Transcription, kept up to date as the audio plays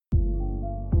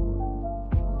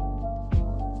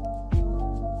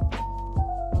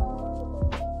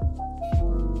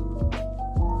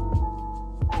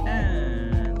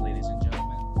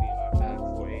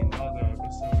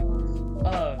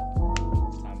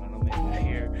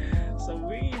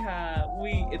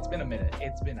It's been a minute.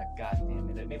 It's been a goddamn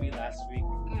minute. Maybe last week.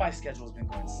 My schedule's been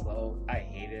going slow. I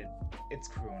hate it. It's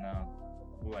Corona.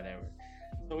 Whatever.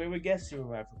 So we would guess you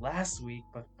arrived last week,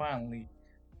 but finally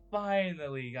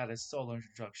got a solo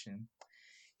introduction.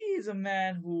 He's a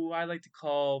man who I like to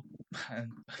call a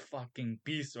fucking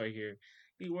beast right here.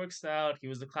 He works out. He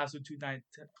was the class of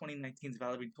 2019's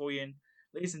valedictorian.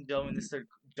 Ladies and gentlemen, Mr.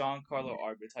 John Carlo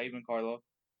Arbis. How you been, Carlo?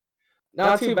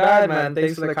 Not too bad, man.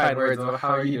 Thanks for the kind words.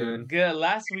 How are you doing? Good.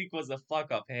 Last week was a fuck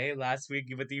up, hey? Last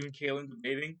week with you and Kaylin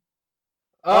debating.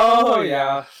 Oh,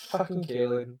 yeah. Fucking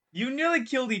Kaylin. You nearly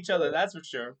killed each other, that's for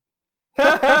sure.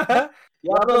 Yeah,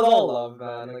 it was all love,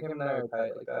 man. Like, him and I are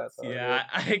tight like that. So Yeah,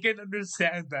 I can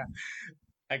understand that.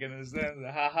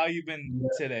 How you been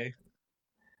today?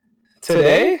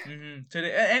 Today?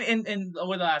 Today and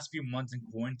over the last few months in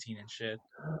quarantine and shit.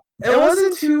 It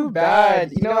wasn't too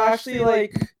bad.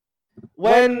 Actually,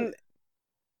 when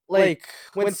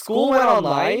school went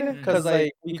online, because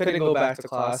we couldn't go back to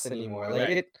class anymore.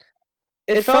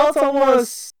 It felt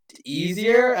almost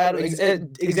easier.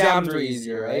 Exams were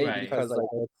easier, right? Because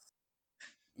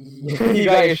you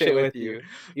got your shit with you.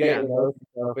 You got your notes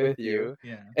stuff with you.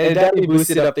 Yeah. And it definitely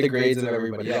boosted up the grades of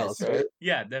everybody else, right?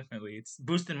 Yeah, definitely. It's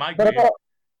boosting my grade.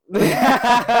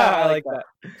 I like that.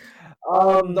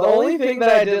 The only thing that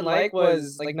I didn't like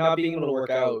was not being able to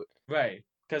work out. Right.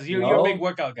 Because you're a big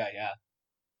workout guy, yeah.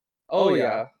 Oh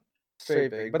yeah.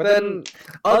 Straight big. But then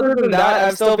other than that,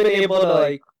 I've still been able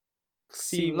to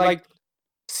see my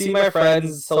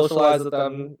friends, socialize with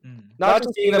them. Not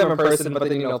just seeing them in person, but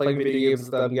then playing video games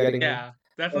with them, getting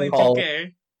definitely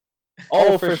 2K.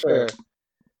 Oh, for sure.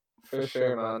 For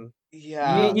sure, man.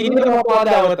 Yeah. You need to hop on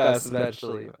that with us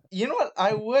eventually. You know what?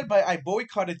 I would, but I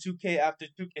boycotted 2K after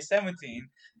 2K17.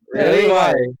 Really?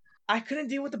 Why? I couldn't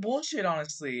deal with the bullshit,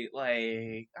 honestly.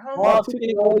 I don't know. Well,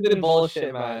 2K always been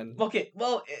bullshit, man. Okay,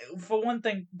 well, for one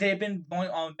thing, they've been going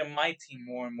on to my team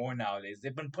more and more nowadays.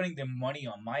 They've been putting their money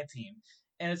on my team.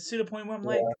 And it's to the point where I'm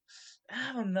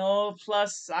I don't know.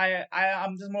 Plus,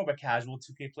 I'm just more of a casual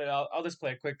 2K player. I'll just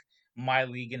play a quick My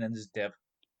League and then just dip.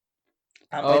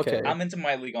 I'm into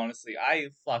My League, honestly.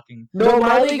 No,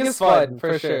 My League is fun,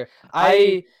 for sure.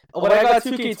 When I got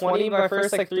 2K20, my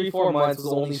first 3-4 months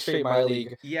was only straight My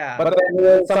League. Yeah. But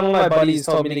then some of my buddies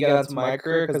told me to get onto my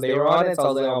career because they were on it, so I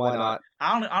was like, oh, why not?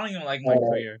 I don't even like my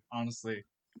career, honestly.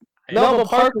 No, but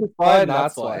Park is fun,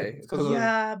 that's why.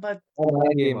 Yeah, but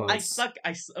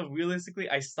realistically,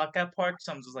 I suck at Park,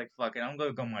 so I'm just like, fuck it, I'm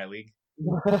gonna go My League.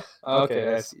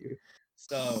 Okay, I see you.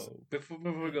 So, before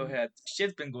we go ahead,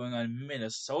 shit's been going on in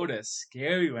Minnesota. It's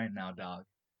scary right now, dog.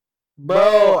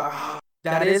 Bro,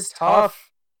 that is tough.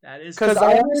 That is because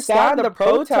I understand the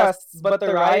protests, but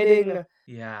the rioting.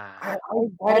 Yeah. I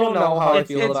don't know how I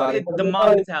feel about it. The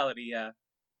mob mentality, yeah.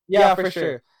 Yeah, for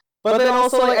sure. But then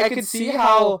also, I could see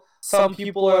how some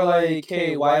people are like,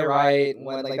 hey, why riot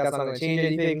when that's not going to change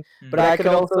anything. But I could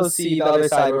also see the other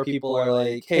side where people are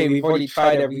like, hey, we've already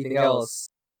tried everything else.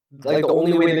 The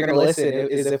only way they're going to listen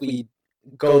is if we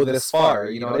go this far,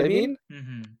 you know what I mean?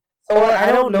 Mm-hmm. So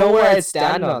I don't know where I'd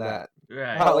stand on that.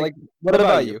 Right. What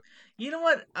about you? You know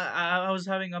what? I was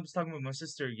talking with my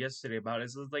sister yesterday about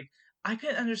it. So it's I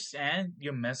can understand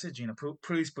your messaging of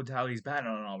police brutality is bad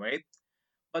and all, right?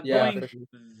 But going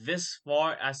this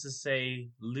far as to say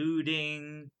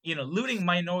looting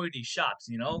minority shops,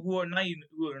 who are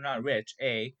not rich,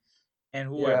 A, and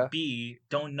who are B,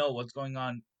 don't know what's going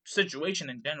on, situation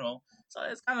in general. So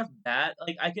it's kind of bad.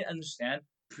 I can understand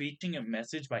preaching a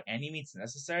message by any means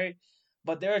necessary,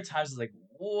 but there are times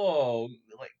whoa,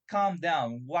 calm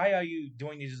down. Why are you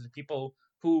doing these to people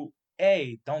who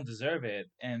A, don't deserve it,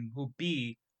 and who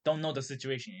B, don't know the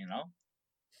situation,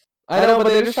 I know, but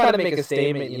they're just trying to make a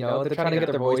statement, They're trying to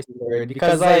get their voices heard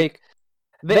because,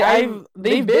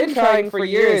 they've been trying for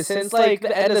years since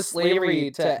the end of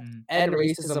slavery to end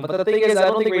racism. But the thing is, I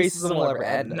don't think racism will ever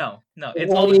end. No,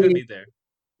 it's always gonna be there.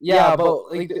 Yeah,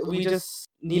 but we just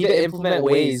need to implement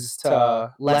ways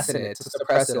to lessen it, to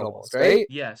suppress it, almost, right?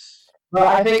 Yes. But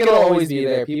I think it'll always be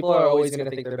there. People are always gonna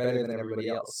think they're better than everybody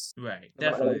else. Right,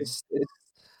 definitely.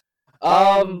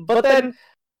 But then.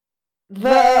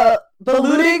 The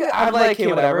looting, I'm like, hey,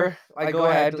 whatever. Go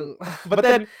ahead. But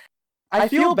then I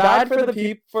feel bad for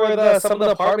some of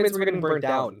the apartments were getting burned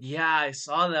down. Yeah, I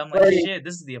saw that. I'm like, shit,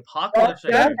 this is the apocalypse.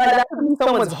 That could be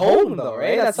someone's home, though,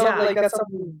 right? That's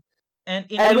something. And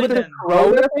with the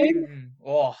Corona thing,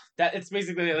 it's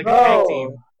basically a tag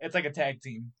team. It's like a tag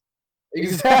team.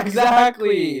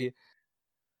 Exactly.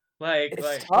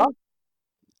 It's tough.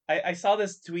 I saw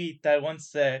this tweet that once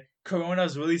said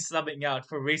Corona's really subbing out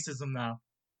for racism now.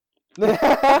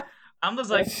 I'm just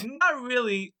like, not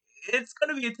really. it's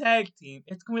gonna be a tag team.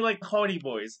 It's gonna be like the Hardy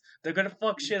Boys. They're gonna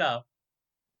fuck shit up.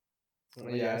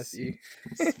 Yeah, I see.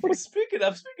 Speaking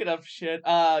of shit,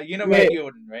 you know Randy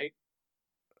Orton, right?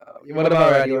 What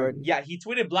about Randy Orton? Yeah, he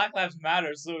tweeted Black Lives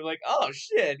Matter, so we're like, oh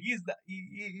shit, he's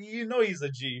he's a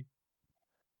G.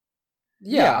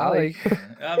 Yeah, like.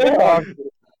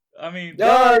 I mean,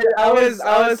 I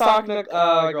was talking to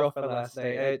a girlfriend last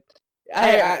night.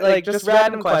 I like just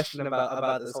random question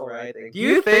about this whole riot thing. Do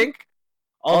you think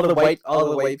all the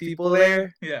white people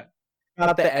there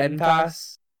got the N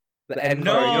pass? The N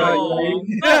no,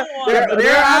 card?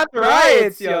 They're at the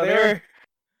riots, yo. They're.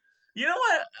 You know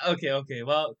what? Okay.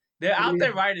 Well, they're out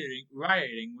there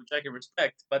rioting, which I can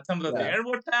respect. But some of the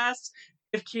N-word pass.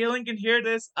 If Kaylin can hear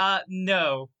this,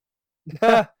 no.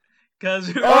 Because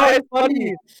it's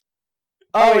funny.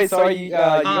 Oh wait, sorry. You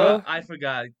know? I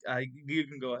forgot. You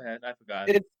can go ahead. I forgot.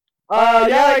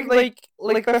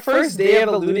 Like the first day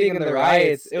of the looting and the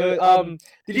riots. It was,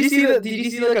 did you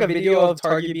see like a video of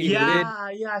Target being looted?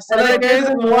 Yeah. And like there's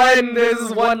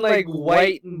this one like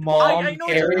white mom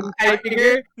carrying type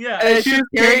figure. Yeah. And she was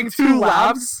carrying 2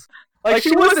 lamps. Like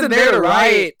she wasn't there to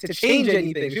riot to change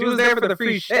anything. She was there for the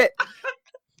free shit.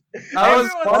 That was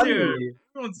funny.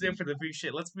 Everyone's there for the free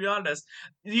shit. Let's be honest.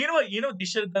 You know what? They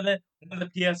should have done it when the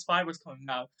PS5 was coming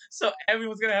out. So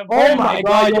everyone's gonna have. Oh my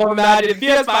god! You imagine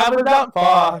PS5 was out?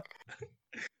 Fuck.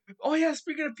 Oh yeah.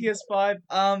 Speaking of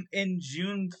PS5, in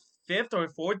June 5th or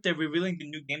 4th, they're revealing the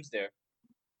new games there.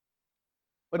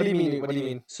 What do you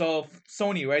mean? So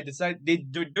Sony, right?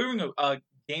 They're doing a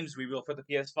games reveal for the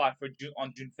PS5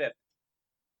 on June 5th.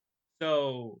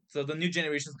 So the new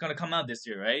generation is gonna come out this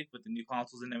year, right? With the new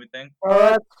consoles and everything. Oh,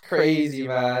 that's crazy,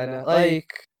 man.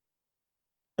 Like,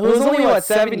 it was only,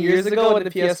 7 years ago when the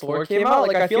PS4 came out?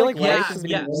 Like, I feel like life has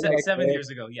been 7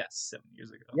 years ago. Yes, 7 years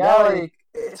ago. Yeah, like,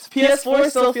 PS4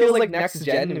 still feels like next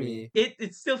gen to me.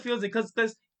 It still feels like, because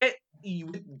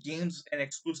with games and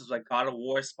exclusives like God of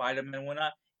War, Spider-Man, and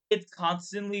whatnot, it's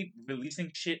constantly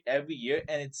releasing shit every year,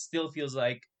 and it still feels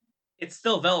like it's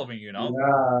still relevant, you know?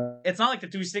 Yeah. It's not like the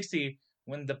 360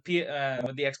 when the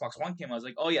Xbox One came out. I was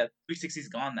like, oh yeah, 360's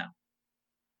gone now.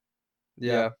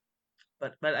 Yeah.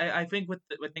 But I think with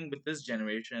this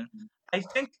generation, I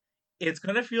think it's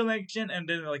gonna feel like gen, and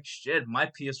then like shit, my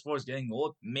PS4 is getting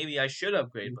old. Maybe I should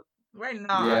upgrade, but right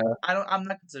now I'm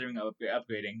not considering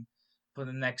upgrading for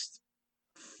the next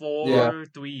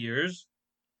 3 years.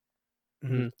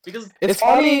 Mm-hmm. Because it's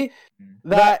funny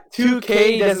that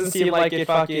 2K doesn't seem like it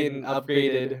fucking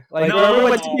upgraded. Like, remember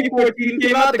when 2K14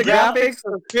 came out, the graphics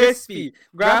were crispy.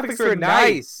 Graphics were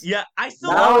nice. Yeah, I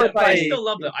still love them.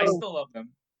 I still love them.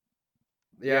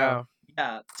 Yeah.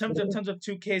 Yeah. In terms of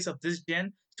 2Ks of this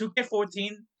gen,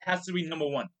 2K14 has to be number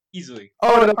 1 easily.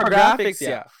 Oh, the graphics,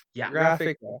 yeah.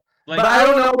 Graphics. Like, but I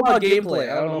don't know about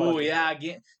gameplay. I don't know. Oh yeah,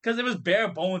 because it was bare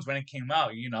bones when it came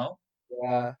out, you know.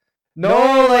 Yeah.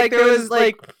 No, like there was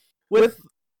like it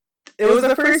was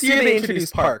the first year they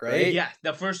introduced Park, right? Yeah,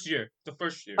 the first year.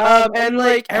 And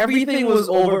like everything was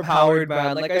overpowered,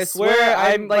 man. Like I swear,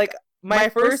 I'm like my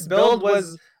first build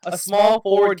was a small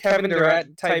forward Kevin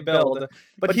Durant type build,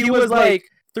 but he was like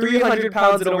 300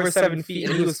 pounds and over 7 feet,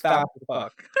 and he was fast as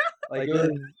fuck. Like it was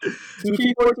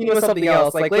 2K14 was something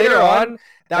else. Like later on,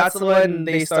 that's when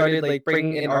they started like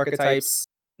bringing in archetypes.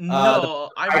 No,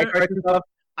 I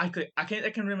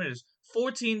can remember this.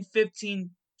 14, 15,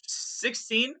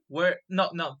 16 where no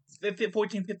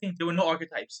 14, 15 there were no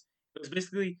archetypes. It was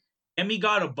basically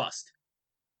demigod or bust.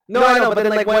 No, I know, but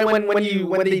then like when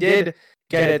they did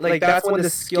get it, like that's when the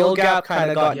skill gap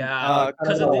kind of got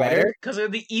because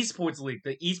of the esports league.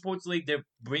 The esports league, they're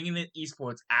bringing in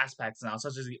esports aspects now,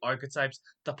 such as the archetypes,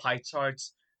 the pie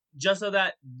charts, just so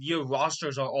that your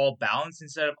rosters are all balanced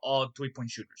instead of all 3-point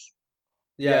shooters.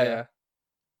 Yeah.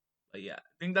 But yeah,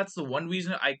 I think that's the one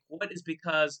reason I quit is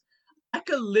because I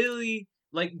could literally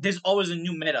there's always a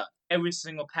new meta. Every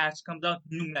single patch comes out,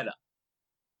 new meta.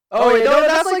 Oh, yeah, no,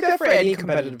 that's like that for any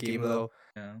competitive game though.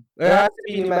 Yeah. There has to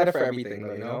be a new meta for everything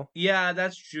though, you know? Yeah,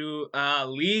 that's true.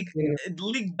 League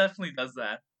definitely does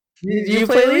that. Do you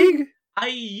play League? I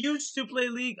used to play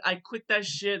League. I quit that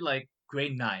shit like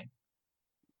grade 9.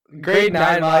 Grade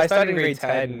 9, well, I started in grade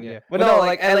 10. Yeah. But no,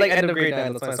 like at end of grade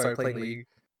 9, that's when I started playing League.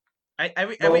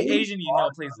 Every Asian you know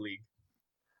plays League.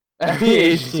 Every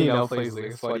Asian you know plays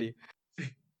League. It's funny.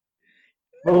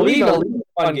 But League's a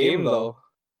fun game though.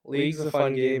 League's a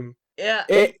fun game. Yeah.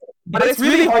 But it's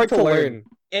really hard to learn.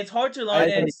 It's hard to learn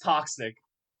and it's toxic.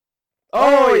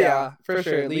 Oh yeah, for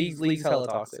sure. League's hella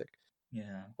toxic.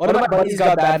 Yeah. One of my buddies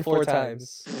got banned 4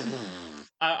 times. Who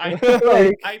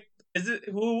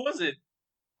was it?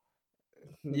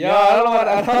 Yeah, I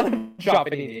don't want to drop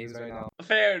any names right now.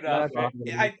 Fair enough.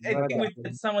 I think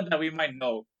it's someone that we might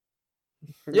know.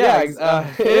 Yeah,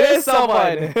 it is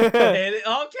someone. Okay,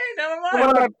 never mind.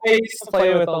 Someone I used to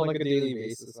play with on like a daily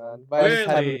basis, man. But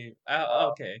really?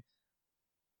 Okay.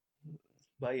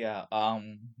 But yeah,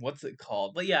 what's it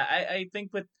called? But yeah, I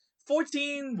think with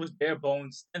 14 was bare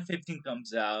bones, and 15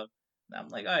 comes out. And I'm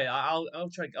like, all right,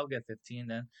 I'll get 15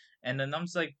 then. And then I'm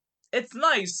just like, it's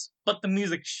nice, but the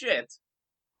music shit.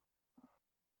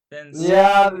 Then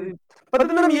yeah, but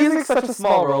then the music's such a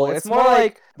small role. It's more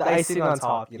like the icing on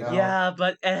top, you know? Yeah,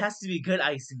 but it has to be good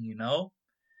icing, you know?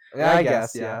 Yeah, I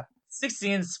guess, yeah.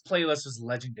 16's playlist was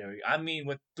legendary. I mean,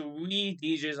 with 3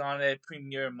 DJs on it,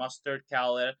 Premier, Mustard,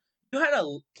 Khaled, you had a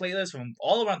playlist from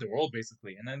all around the world,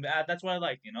 basically. And then that's what I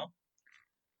like, you know?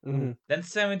 Mm-hmm. Then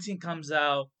 17 comes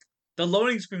out. The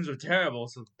loading screens were terrible,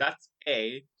 so that's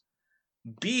A.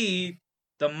 B,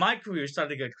 the mic career started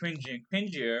to get cringier and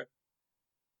cringier.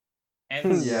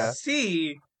 And yeah.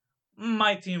 C,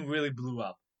 my team really blew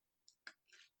up.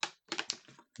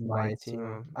 My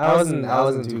team. I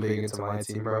wasn't too big into my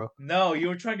team, bro. No, you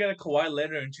were trying to get a Kawhi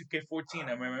Leonard in 2K14.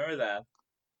 I remember that.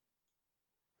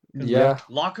 Yeah.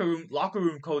 Locker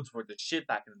room codes were the shit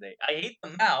back in the day. I hate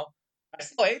them now. I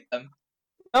still hate them.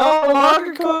 Oh,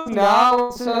 locker codes now.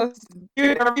 Just,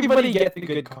 dude, everybody gets a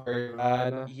good card,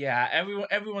 man. Yeah,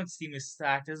 everyone's team is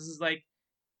stacked. This is like,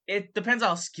 it depends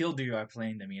how skilled you are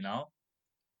playing them, you know?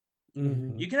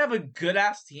 Mm-hmm. You can have a good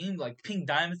ass team, like pink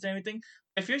diamonds and everything.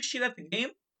 If you're shit at the game,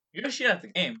 you're shit at the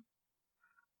game.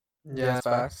 Yeah, that's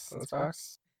facts. That's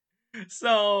facts.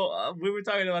 So, we were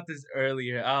talking about this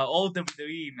earlier. Old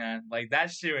WWE, man. Like,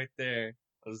 that shit right there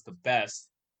was the best.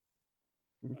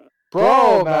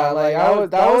 Bro, man,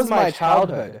 like, that was my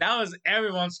childhood. That was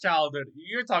everyone's childhood.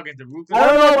 You're talking to Ruthless. I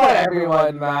don't know about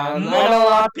everyone, man. I know a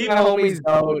lot of people, homies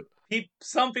don't.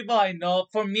 Some people I know,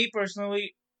 for me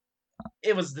personally,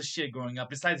 it was the shit growing up.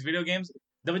 Besides video games,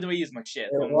 WWE is my shit.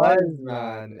 It was,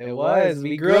 man. It was.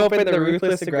 We grew up in the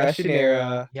Ruthless Aggression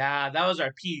era. Yeah, that was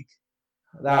our peak.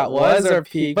 That was our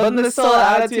peak. But the still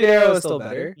Attitude era was still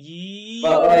better.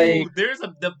 But like, there's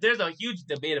a huge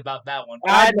debate about that one.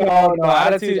 I know, no,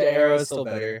 Attitude era was still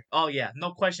better. Oh yeah,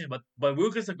 no question. But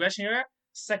Ruthless Aggression era,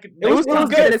 second. It was still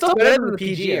good. It's still better than the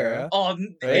PG era. Oh,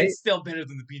 right? It's still better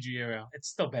than the PG era. It's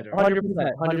still better.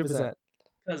 100%.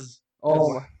 Because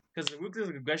the Ruthless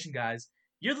Aggression guys,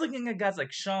 you're looking at guys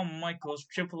like Shawn Michaels,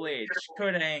 Triple H,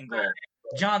 Kurt Angle,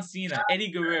 John Cena,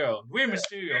 Eddie Guerrero, Rey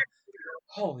Mysterio.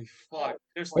 Holy fuck!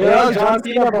 John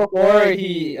Cena before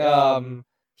he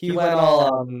went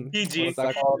all PG. What's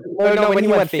that called? No, when he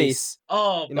went face.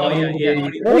 Oh, you know, yeah.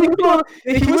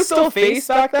 He was still face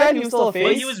back then. He was still a face.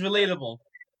 But he was relatable.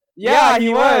 Yeah, he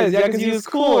was. Yeah, because he was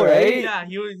cool, right? Yeah,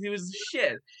 he was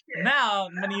shit. Now,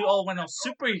 when you all went on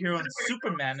superhero and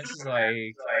Superman, it's just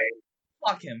like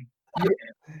fuck him.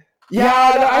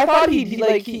 Yeah, I thought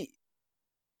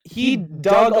he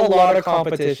dug a lot of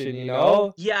competition, you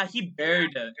know? Yeah, he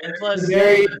buried it. And plus,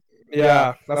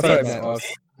 yeah, that's what I meant.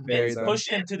 Vince pushed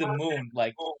him to the moon.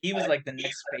 Like, he was like the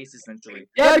next face, essentially.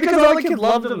 Yeah, because all the kids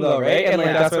loved him, though, right? And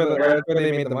like that's where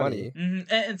they made the money.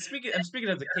 Mm-hmm. And speaking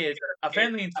of the kids,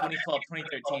 apparently in 2012,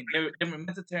 2013, they were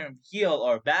meant to turn heel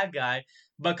or bad guy,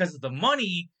 but because of the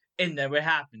money, it never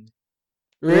happened.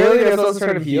 Really? They're supposed to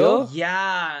turn heel?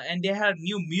 Yeah, and they had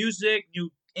new music,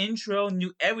 new intro,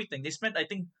 new everything. They spent, I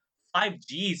think, 5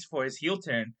 G's for his heel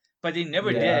turn, but they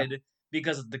never did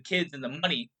because of the kids and the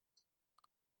money.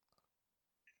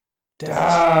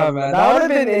 Damn, man. That would have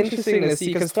been interesting to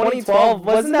see, because 2012,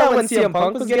 wasn't that when CM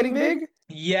Punk was getting big?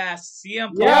 Yes,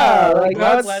 CM Punk, like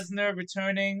Brock Lesnar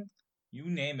returning, you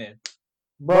name it.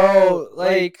 Bro,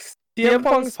 like, CM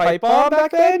Punk's pipe bomb back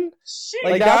then? Shit.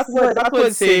 Like, that's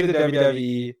what saved the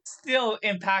WWE. Still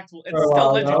impactful. It's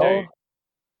still legendary. No?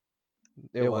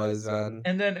 It was, man.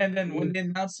 And then when they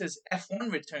announced his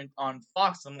F1 return on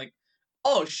Fox, I'm like,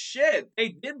 oh shit, they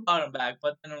did brought him back.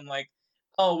 But then I'm like,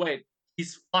 oh wait,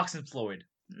 he's Fox employed,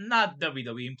 not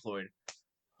WWE employed.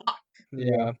 Fuck.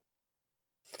 Yeah.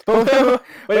 But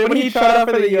when he tried out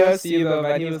for the UFC, though,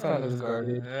 man, he was kind of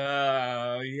garbage.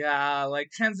 Yeah, like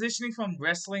transitioning from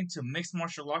wrestling to mixed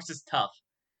martial arts is tough.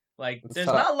 Like, there's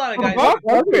tough. not a lot of guys. Brock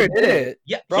Lesnar did it.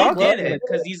 Yeah, he did it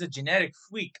because he's a genetic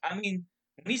freak. I mean,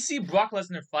 when you see Brock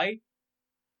Lesnar fight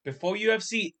before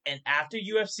UFC and after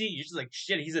UFC, you're just like,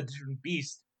 shit, he's a different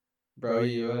beast. Bro,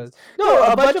 he was. No,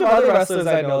 a bunch of other wrestlers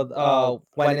I know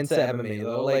went into MMA,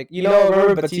 though. Like, you know,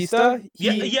 remember Batista?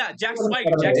 Yeah, Jack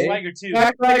Swagger. Jack Swagger, too.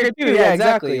 Yeah,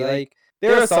 exactly. Like, they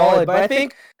were solid. But I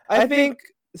think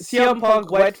CM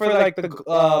Punk went for, like, the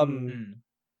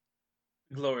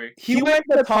Glory. He went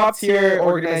to the top tier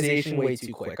organization way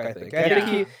too quick, I think. I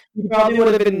think he probably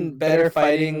would have been better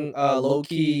fighting low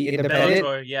key independent.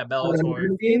 Bellator.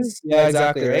 Yeah,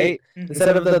 exactly, right?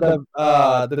 Instead of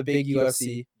the big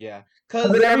UFC. Yeah.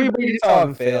 Because then everybody saw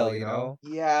him fail, you know?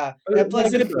 Yeah. And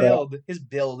plus it failed his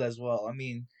build as well. I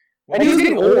mean, and he was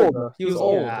getting old. He was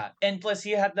old. Yeah. And plus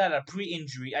he had that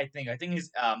pre-injury, I think. I think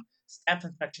his staph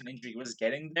infection injury was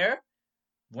getting there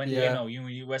when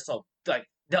you wrestle like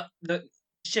the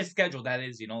shit schedule that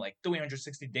is, like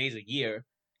 360 days a year,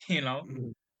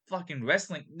 fucking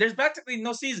wrestling. There's practically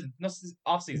no season, no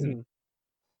off season.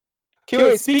 Okay,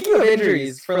 wait, speaking of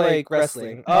injuries for like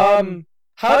wrestling,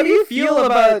 how do you feel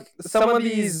about some of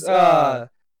these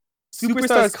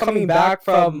superstars coming back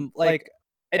from like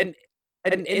an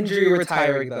injury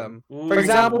retiring them? Ooh. For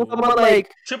example, someone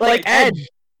like Edge.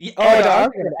 Yeah, I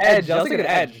was thinking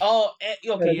Edge. Oh,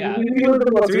 okay, yeah. He was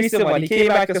the most recent one. He came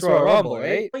back as Royal Rumble,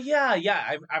 right? But yeah.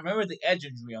 I remember the Edge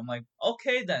injury. I'm like,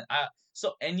 okay then.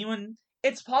 So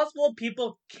it's possible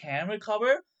people can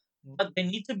recover, but they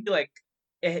need to be like,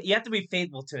 you have to be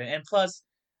faithful to it. And plus,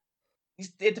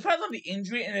 it depends on the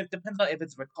injury, and it depends on if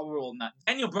it's recoverable or not.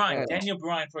 Daniel Bryan,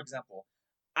 for example.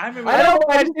 I just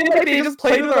feel like they just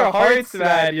played with our hearts,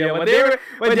 man. Yeah, when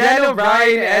Daniel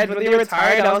Bryan and Edge, when they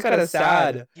retired, that was kind of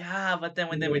sad. Yeah, but then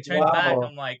when they returned back,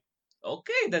 I'm like,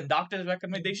 okay, then doctor's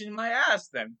recommendation my ass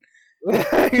then.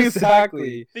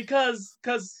 Exactly. Because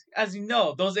as you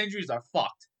know, those injuries are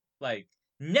fucked. Like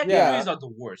neck injuries are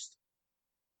the worst.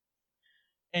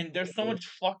 And there's so much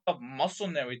fucked up muscle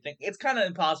and everything. It's kind of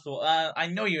impossible. I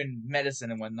know you're in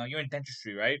medicine and whatnot. You're in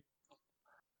dentistry, right?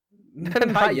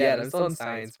 Not yet. I'm still in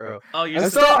science, bro. Oh,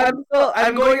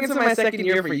 I'm going into my second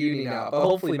year for uni now, but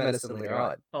hopefully medicine later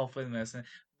on. Hopefully medicine.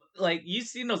 Like you've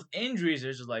seen those injuries,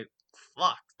 it's just like,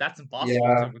 fuck, that's impossible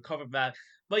to recover back.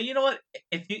 But you know what?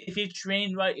 If you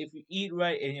train right, if you eat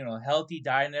right, and healthy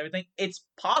diet and everything, it's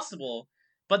possible.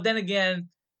 But then again,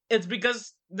 it's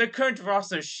because their current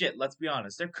roster is shit. Let's be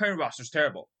honest, their current roster is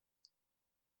terrible.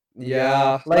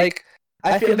 Yeah, like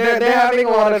I feel they're having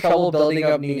a lot of trouble building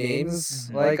up new names.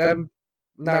 Mm-hmm. Like I'm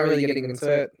not really getting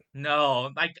into it.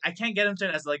 No, I can't get into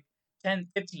it as like 10,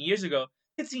 15 years ago.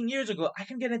 15 years ago, I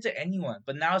can get into anyone,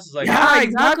 but now it's just like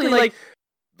exactly.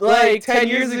 Like 10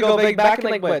 years ago, like back in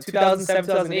like what 2007,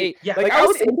 2008. Yeah, like I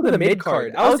was into the mid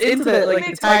card. I was into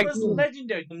the tag. Was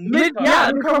legendary. The mid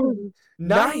card was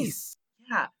nice.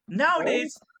 Yeah.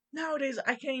 Nowadays,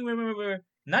 I can't even remember.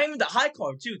 Not even the high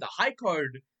card too. The high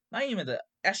card, not even the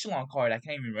echelon card. I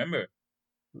can't even remember.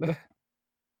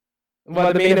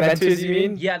 What, the main eventers, you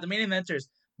mean? Yeah, the main eventers.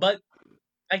 But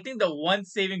I think the one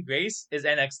saving grace is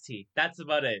NXT. That's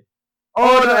about it.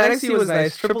 Oh, no, NXT was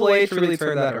nice. Triple H really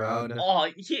turned that around. Oh,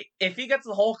 if he gets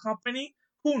the whole company,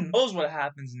 who knows what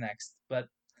happens next? But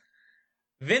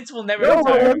Vince will never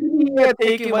retire.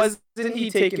 Wasn't he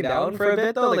taken down for a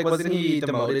bit though? Like, wasn't he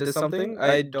demoted to something?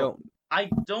 I don't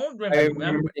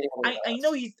remember. I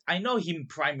know he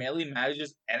primarily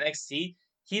manages NXT.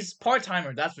 He's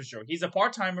part-timer, that's for sure. He's a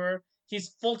part-timer. He's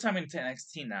full-time into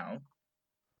NXT now.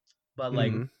 But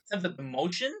like, since the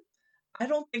demotion, I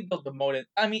don't think they'll demote it.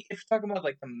 I mean, if you're talking about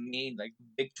like the main, like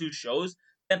big two shows,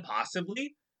 then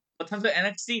possibly. But since the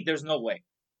NXT, there's no way.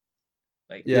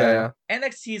 Like,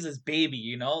 NXT is his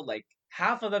baby, like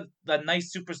half of the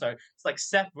nice superstars. It's like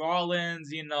Seth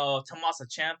Rollins, Tommaso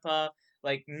Ciampa,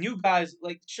 like new guys.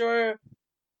 Like, sure,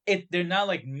 they're not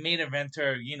like main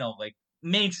eventer, like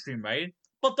mainstream, right?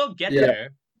 But they'll get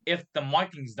there if the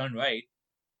marketing's done right.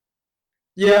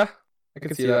 Yeah, I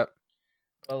can see that.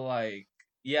 But like,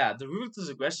 yeah, the Ruthless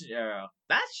Aggression era,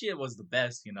 that shit was the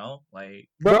best, like,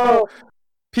 bro.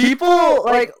 People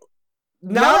like.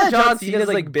 Now that John Cena's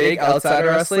like big outside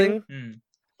of wrestling,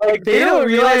 like they don't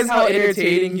realize how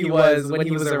entertaining he was when he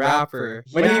was a rapper.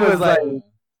 When he was like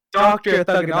Dr.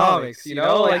 Thugonomics,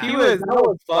 like that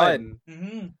was fun.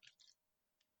 Mm-hmm.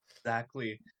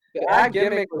 Exactly. That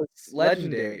gimmick was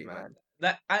legendary, man.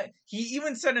 He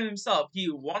even said it himself. He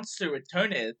wants to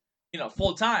return it,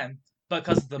 full time,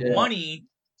 because of the money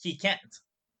he can't.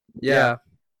 Yeah.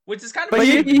 Which is kind of. But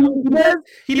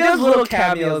he does little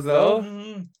cameos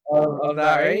though. Of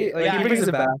that, right? Like he brings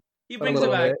it back. He brings it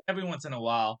back every once in a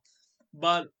while.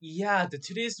 But yeah,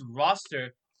 today's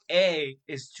roster, A,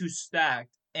 is too stacked,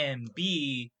 and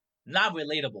B, not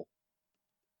relatable.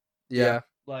 Yeah.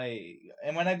 Like,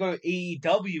 and when I go to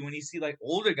AEW, when you see like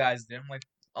older guys there, I'm like,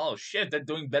 oh shit, they're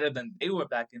doing better than they were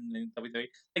back in WWE.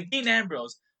 Like Dean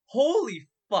Ambrose, holy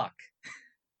fuck,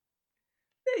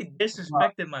 they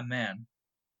disrespected my man.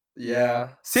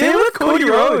 Yeah. Same with Cody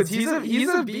Rhodes. He's a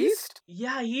beast.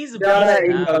 Yeah, he's a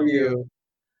beast.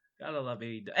 Gotta love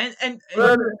AEW. And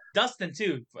Dustin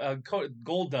too.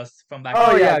 Gold Dust from back.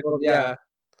 Oh yeah, yeah.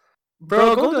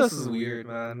 Bro, Goldust is weird,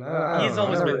 man. He's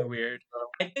always been weird.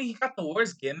 I think he got the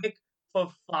worst gimmick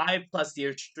for 5+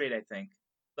 years straight. I think.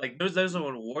 Like there's an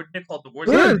award called the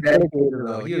worst. He was dedicated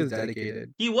though. He was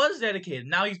dedicated. He was dedicated.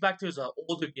 Now he's back to his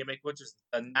older gimmick, which is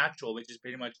a natural, which is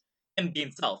pretty much him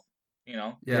being self. You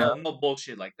know, no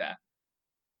bullshit like that.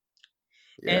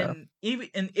 Yeah. And even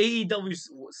in AEW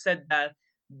said that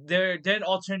they're an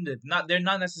alternative. They're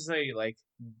not necessarily like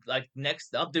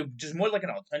next up. They're just more like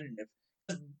an alternative.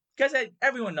 Because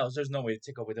everyone knows there's no way to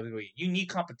take over WWE. You need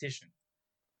competition.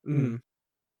 Mm-hmm.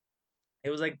 It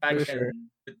was like back then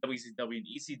with WCW and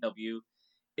ECW.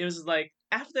 It was like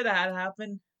after that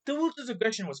happened, the Lucha's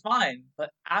aggression was fine,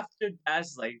 but after that,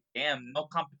 it's like, damn, no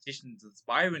competition is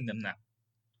inspiring them now.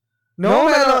 No,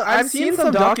 man, I've seen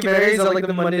some documentaries of like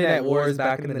the Monday Night Wars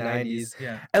back in the 90s.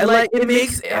 Yeah. And like it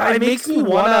makes me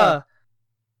wanna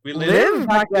live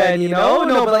back then, you know?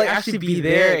 No, but like actually be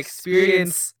there,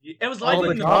 experience. It was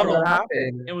lightning in the bottle.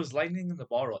 It was lightning in the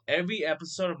bottle. Every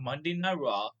episode of Monday Night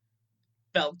Raw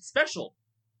felt special.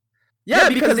 Yeah,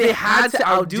 because they had to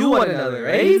outdo one another,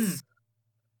 right?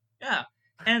 Yeah.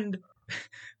 And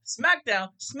SmackDown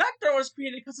was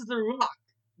created because of The Rock.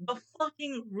 The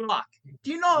fucking Rock.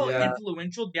 Do you know how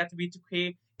influential they have to be to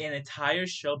create an entire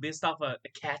show based off a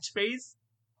catchphrase?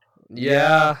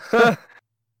 Yeah.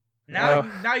 Now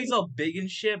he's all big and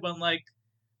shit, but I'm like,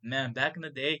 man, back in the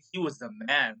day, he was the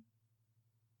man.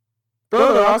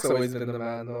 Bro, The Rock's always been the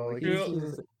man, though. Like,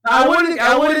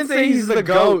 I wouldn't say he's the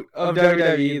GOAT of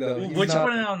WWE, though. Would you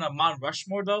put it on a Mount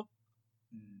Rushmore, though?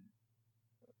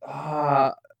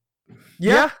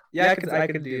 Yeah, I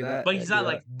could do that. But he's not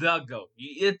like the GOAT.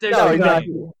 He's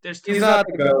not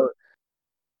the GOAT.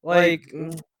 Like,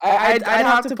 I'd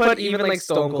have to put even like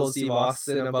Stone Cold Steve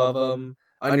Austin above him,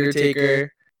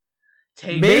 Undertaker.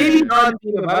 Maybe not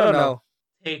Taker, I don't know.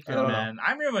 Taker, man.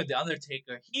 I remember the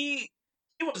Undertaker. He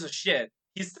was a shit.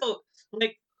 He's still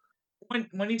like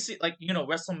when you see like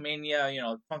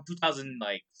WrestleMania, from 2000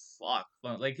 like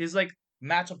his like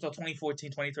match up till 2014,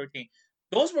 2013.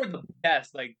 Those were the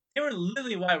best. Like they were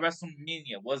literally why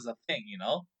WrestleMania was a thing,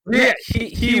 Yeah,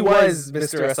 he was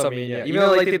Mr. WrestleMania. Even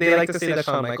though like they like to say that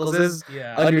Shawn Michaels is,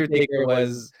 Undertaker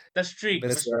was the streak.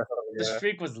 The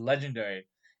streak was legendary.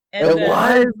 And it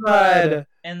was, bud.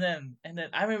 And then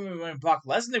I remember when Brock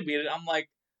Lesnar beat it, I'm like,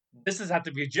 this has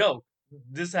to be a joke.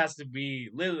 This has to be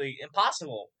literally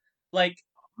impossible. Like,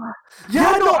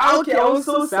 yeah, no, okay, I was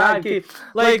so sad. Okay,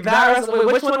 like that.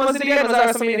 Which one was it again? Was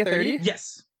that WrestleMania 30?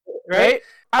 Yes. Right.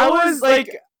 I was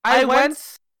like, I went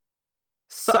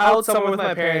out somewhere with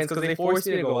my parents because they forced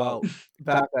me to go out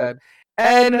back then,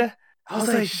 and I was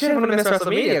like, shit, I'm gonna miss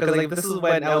WrestleMania because like this is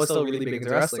when I was still really big into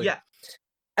wrestling. Yeah.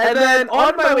 And then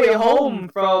on my way home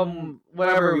from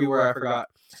wherever we were, I forgot.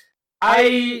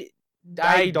 I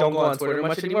don't go on Twitter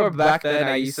much anymore. But back then,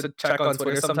 I used to check on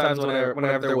Twitter sometimes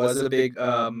whenever there was a big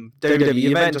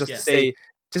WWE event, just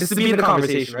to be in the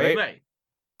conversation, right? Right.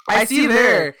 I see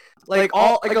there like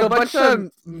a bunch of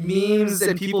memes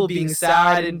and people being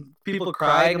sad and people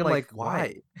crying. I'm like,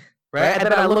 why? Right? And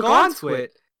then I look onto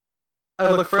it. I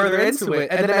look further into it,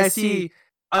 and then I see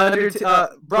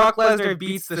Brock Lesnar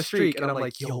beats the streak, and I'm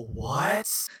like, yo, what?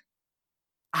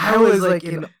 I was like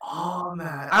in awe,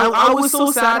 man. I was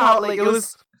so sad how like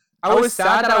I was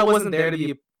sad that I wasn't there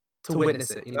to witness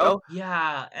it,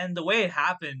 Yeah, and the way it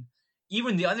happened,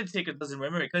 even the Undertaker doesn't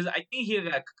remember it because I think he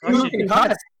got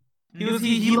concussion.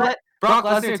 He let Brock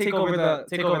Lesnar take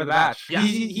over the match. Yeah.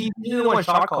 He's the one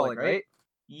shot calling, right?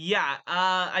 Yeah,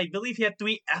 I believe he had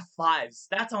 3 F5s.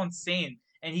 That's insane,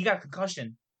 and he got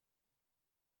concussion.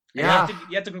 Yeah,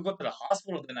 you had to go to the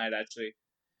hospital the night actually,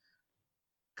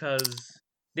 because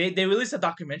they released a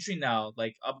documentary now,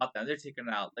 like about the Undertaker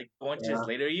now, like going to his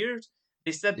later years.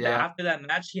 They said that after that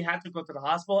match, he had to go to the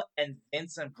hospital, and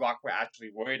Vince and Brock were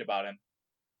actually worried about him.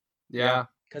 Yeah,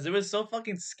 because it was so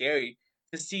fucking scary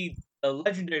to see a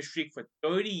legendary streak for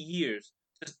 30 years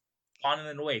just gone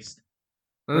in the waste.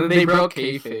 And they broke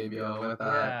kayfabe, yo. With that.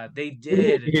 Yeah, they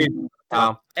did.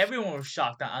 Wow. Everyone was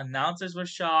shocked. The announcers were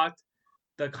shocked.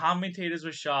 The commentators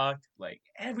were shocked. Like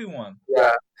everyone.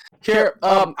 Yeah. Here,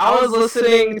 I was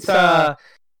listening to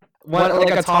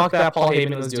a talk that Paul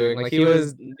Heyman was doing. Like he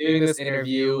was doing this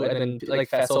interview, and then like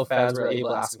Festo fans were able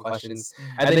to ask him questions,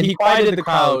 and then he quieted the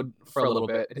crowd for a little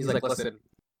bit. And he's like, "Listen."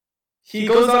 He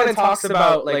goes on and talks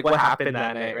about like what happened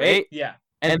that night, right? Yeah.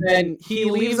 And then he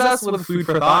leaves us with food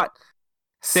for thought,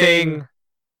 saying,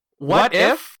 "What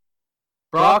if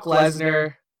Brock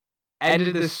Lesnar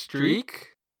ended the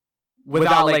streak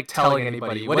without like telling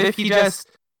anybody? What if he just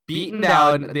beaten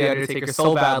down the Undertaker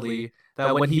so badly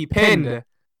that when he pinned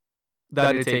the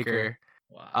Undertaker,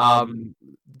 Wow.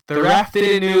 the ref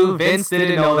didn't know, Vince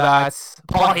didn't know that,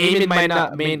 Paul Heyman might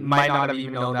not have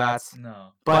even known that.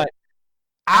 No. But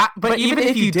even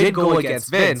if you did go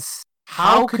against Vince,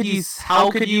 how could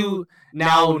you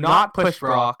now not push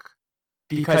Brock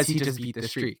because he just beat the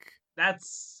streak?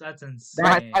 That's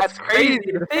insane. That's crazy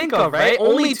to think of, right?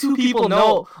 Only two people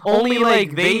know. Only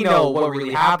like they know what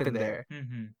really happened there.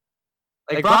 Mm-hmm.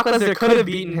 Like Brock Lesnar could have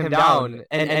beaten him down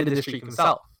and ended the streak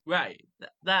himself. Right.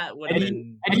 That would have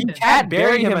been. And you can't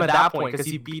bury him at that point because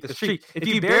he beat the streak. If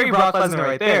you bury Brock Lesnar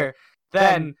right there,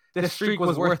 then the streak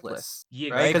was worthless,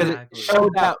 right? Because it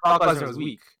showed that Brock Lesnar was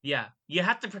weak. Yeah, you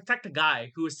have to protect the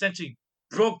guy who essentially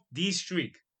broke the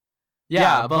streak.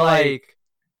 Yeah, but like,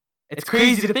 it's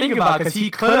crazy to think about because he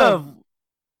could have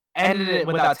ended it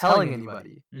without telling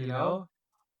anybody, you know?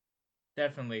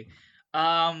 Definitely.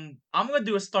 I'm gonna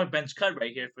do a start bench cut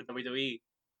right here for WWE.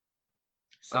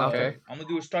 So okay. I'm gonna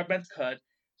do a start bench cut.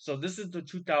 So this is the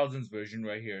 2000s version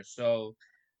right here. So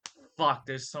fuck,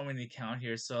 there's so many count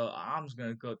here. So I'm just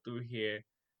gonna go through here.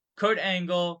 Kurt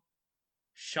Angle,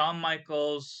 Shawn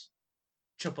Michaels,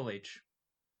 Triple H.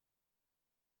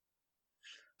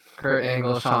 Kurt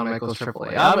Angle, Shawn Michaels, Triple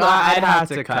H. I'd have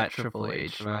to cut Triple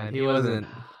H, man. He wasn't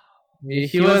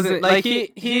like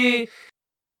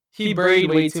he buried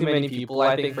way too many people,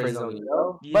 I think, for his own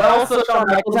ego. Yeah. But also Shawn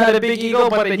Michaels had a big ego,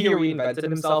 but then he reinvented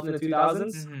himself in the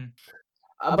 2000s.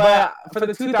 Mm-hmm. But for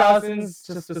the 2000s,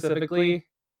 just specifically,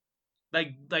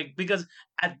 like because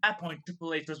at that point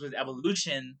Triple H was with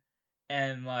Evolution,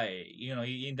 and like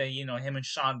him and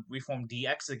Shawn reformed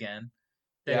DX again.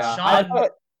 Then Shawn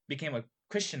became a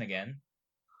Christian again.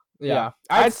 Yeah,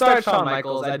 I'd start Shawn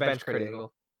Michaels. I'd bench Kurt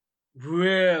Angle.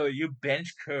 Really, you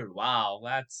bench Kurt? Wow,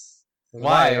 that's.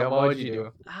 Why? What would you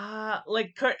do?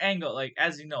 Like Kurt Angle, like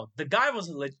as you know, the guy was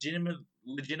a legitimate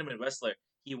wrestler.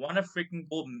 He won a freaking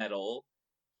gold medal.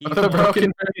 With a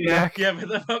broken neck. Yeah, with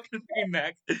a broken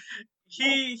neck.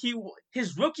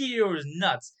 His rookie year was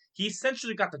nuts. He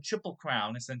essentially got the Triple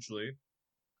Crown essentially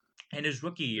in his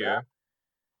rookie year. Yeah.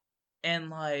 And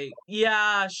like,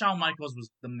 yeah, Shawn Michaels was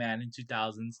the man in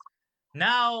 2000s.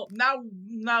 Now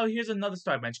here's another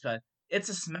start bench cut. It's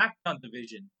a SmackDown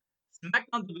division.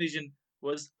 SmackDown division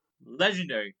was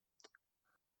legendary.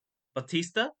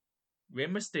 Batista, Rey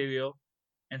Mysterio,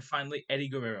 and finally Eddie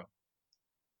Guerrero.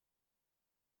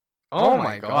 Oh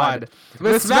my god.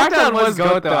 The SmackDown was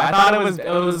good though. I thought it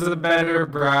was a better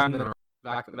brand than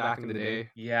back in the day.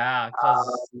 Yeah,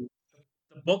 because the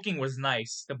booking was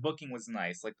nice.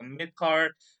 Like the mid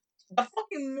card, the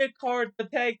fucking mid card, the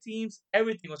tag teams,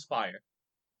 everything was fire.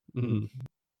 Mm-hmm.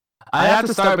 I have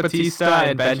to start Batista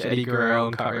and bench Eddie Guerrero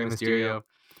and cut Rey Mysterio.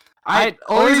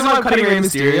 Only reason why I'm cutting Rey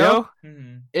Mysterio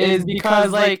is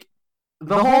because like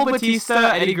the whole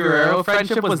Batista Eddie Guerrero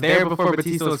friendship was there before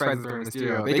Batista was friends with Rey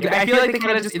Mysterio. I feel like they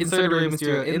kind of just inserted Rey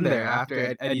Mysterio in there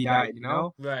after Eddie died, you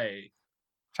know? Right.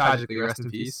 Tragically, rest in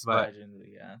peace. But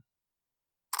tragically, yeah.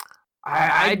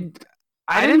 I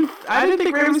didn't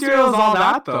think Rey Mysterio was all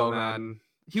that though, man.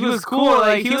 He was cool.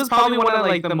 Like he was probably one of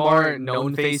like the more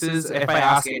known faces. If I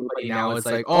ask anybody now, it's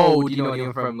like, oh, do you know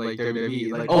him from like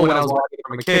WWE? Like, oh, when I was watching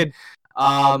from a kid,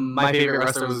 my favorite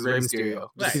wrestler was Rey Mysterio,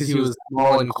 just because he was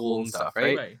small and cool and stuff,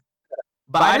 right?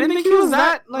 But I didn't think he was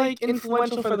that like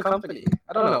influential for the company.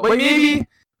 I don't know. But maybe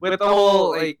with the whole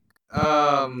like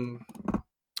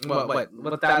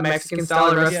what that Mexican style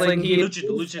of wrestling,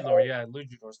 luchador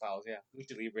styles,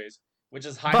 lucha libres, which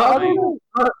is high.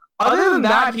 Other than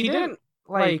that, he didn't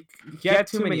like get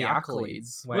too many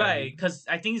accolades, right? Because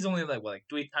I think he's only like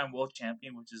 3-time world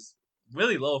champion, which is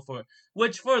really low for a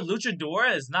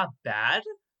luchador is not bad,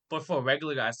 but for a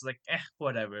regular guy, it's like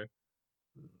whatever.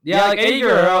 Yeah, like Eddie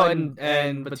Guerrero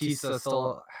and Batista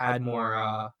still had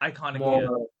more iconic.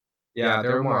 Yeah, they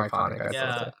were more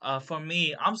iconic. For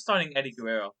me, I'm starting Eddie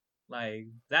Guerrero. Like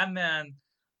that man,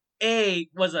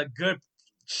 was a good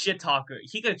shit talker.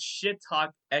 He could shit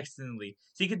talk excellently.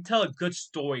 So he could tell a good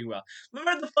story well.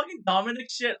 Remember the fucking Dominic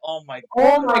shit? Oh my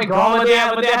god.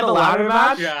 But they had the ladder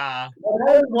match? Yeah. That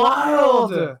was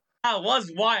wild. That was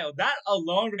wild. That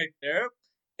alone right there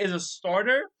is a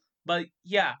starter. But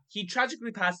yeah, he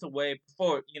tragically passed away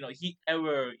before, he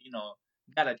ever,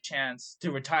 got a chance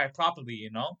to retire properly,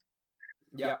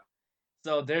 Yeah.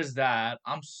 So there's that.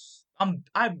 I'm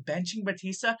benching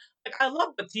Batista. Like I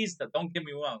love Batista, don't get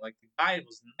me wrong. Like the guy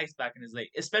was nice back in his day,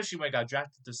 especially when he got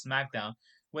drafted to SmackDown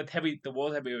with the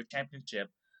World Heavyweight Championship.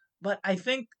 But I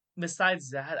think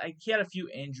besides that, he had a few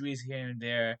injuries here and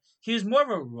there. He was more of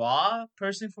a Raw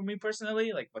person for me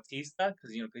personally, like Batista,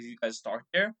 because you guys start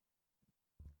there.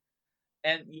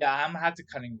 And yeah, I'm gonna have to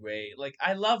cutting Ray. Like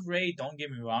I love Ray. Don't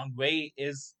get me wrong. Ray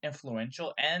is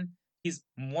influential and he's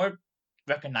more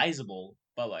recognizable.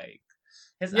 But like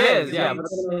his accolades,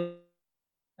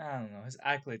 I don't know. His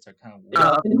accolades are kind of weird.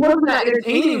 Yeah, it wasn't that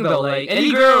entertaining though. Like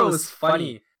Eddie Guerrero was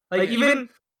funny. Like even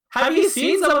have you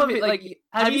seen some of it? Like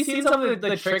have you seen some of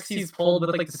the tricks he's pulled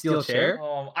with like the steel chair?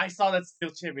 I saw that steel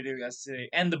chair video yesterday,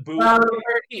 and the boot.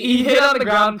 He hit on the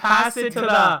ground, pass it to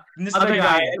the other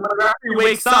guy, and when the referee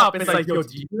wakes up, it's like, "Yo,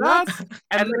 did you do that?"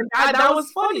 And that was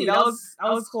funny. That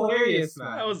was hilarious,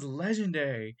 man. That was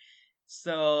legendary.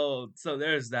 So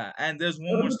there's that, and there's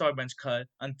one more star bench cut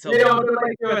until.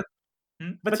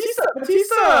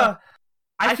 Batista.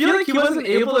 I feel like he wasn't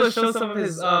able to show some of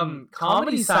his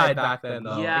comedy side back then,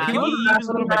 though. Yeah, he was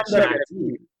a little bit jacked.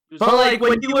 But like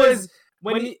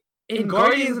when he in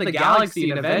Guardians of the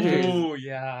Galaxy and Avengers. Oh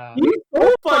yeah, he's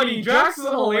so funny. Drax is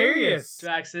hilarious.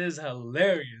 Drax is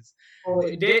hilarious.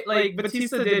 Like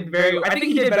Batista did very. I think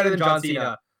he did better than John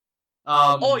Cena.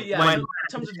 In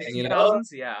terms of the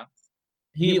 2000s, yeah.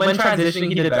 When transitioning,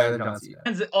 he did better than John Cena.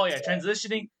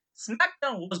 Transitioning.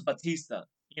 SmackDown was Batista.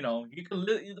 You know, you could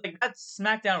like that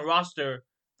SmackDown roster.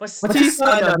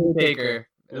 Batista and Undertaker.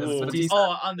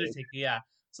 Undertaker, yeah.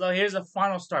 So here's a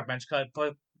final start bench cut,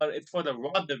 but it's for the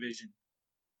Raw division.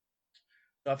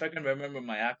 So if I can remember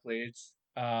my accolades,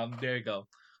 there you go.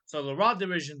 So the Raw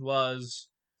division was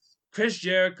Chris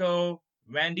Jericho,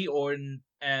 Randy Orton,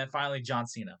 and finally John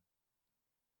Cena.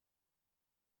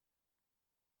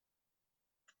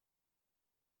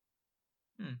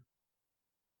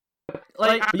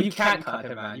 Like you can't cut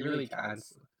him, man. You really can't.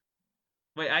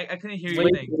 Wait, I couldn't hear you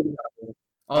think.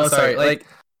 Oh, sorry. Like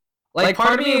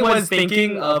part of me was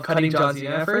thinking of cutting John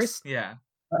Cena at first. Yeah.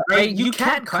 Right? You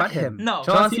can't cut him. No.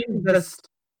 John Cena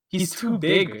he's too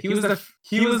big. He was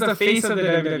the face of the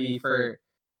WWE for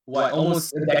what,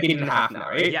 almost a decade and a half now,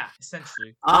 right? Yeah,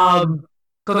 essentially. So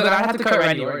then I had to cut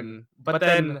Randy Orton, but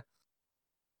then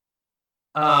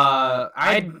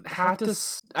I'd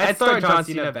start John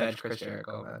Cena, bench Chris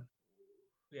Jericho, man.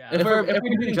 Yeah. If we're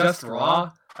doing just Raw,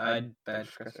 I'd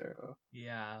bench Chris Jericho.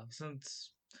 Yeah,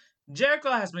 since Jericho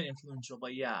has been influential,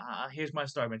 but yeah, here's my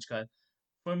star bench cut.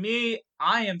 For me,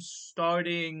 I'm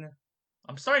starting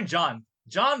John.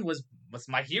 John was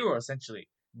my hero essentially.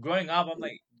 Growing up, I'm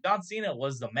like John Cena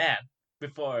was the man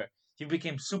before he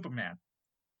became Superman.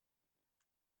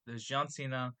 There's John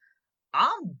Cena.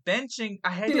 I'm benching.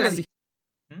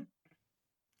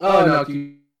 Oh no.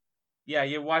 Yeah,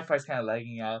 your Wi-Fi's kind of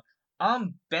lagging out.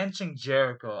 I'm benching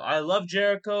Jericho. I love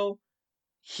Jericho.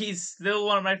 He's still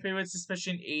one of my favorites,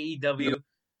 especially in AEW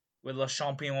with Le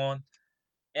Champion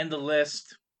and the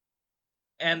list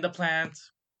and the plant.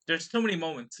 There's too many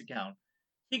moments to count.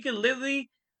 He could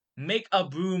literally make a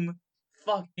broom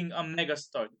fucking a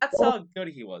megastar. That's how good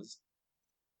he was.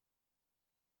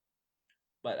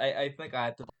 But I think I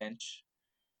had to bench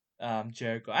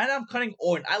Jericho. And I'm cutting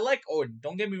Orton. I like Orton.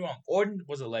 Don't get me wrong. Orton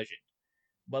was a legend.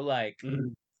 But like,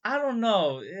 I don't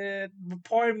know.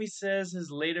 Part of me says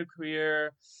his later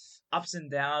career, ups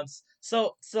and downs.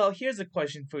 So here's a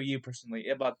question for you personally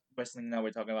about wrestling now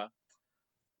we're talking about.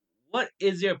 What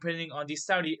is your opinion on these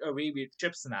Saudi Arabia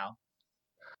trips now?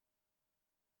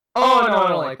 Oh no, I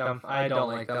don't like them. I don't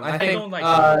like them. I think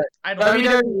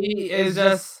WWE is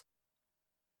just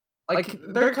like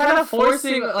they're kind of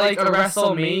forcing like a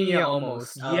WrestleMania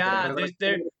almost. Yeah,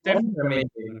 they're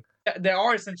amazing. They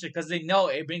are essentially because they know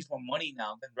it brings more money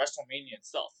now than WrestleMania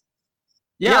itself.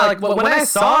 Yeah, like when I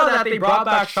saw that they brought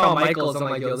back Shawn Michaels, I'm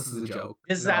like, yo, this is a joke.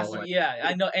 Disaster. Yeah,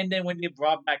 I know. And then when they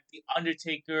brought back the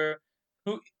Undertaker,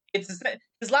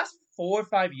 his last 4 or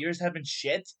 5 years have been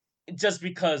shit just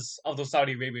because of those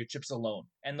Saudi Arabia trips alone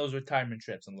and those retirement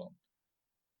trips alone.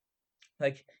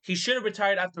 Like he should have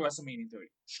retired after WrestleMania 30,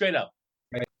 straight up.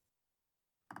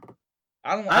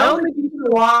 I don't think you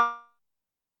should watch.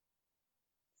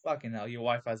 Fucking hell, your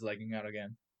Wi-Fi's lagging out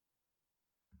again.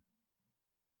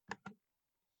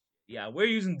 Yeah, we're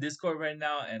using Discord right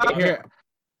now, and yeah.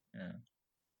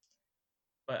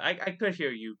 But I could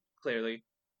hear you clearly,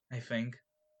 I think.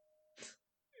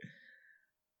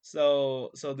 So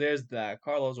there's that.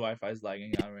 Carlo's Wi-Fi is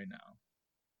lagging out right now.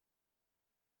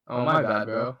 Oh my bad,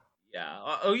 bro. Yeah.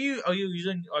 Are you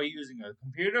using a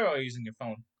computer or are you using your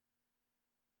phone?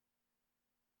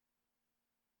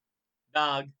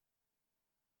 Dog.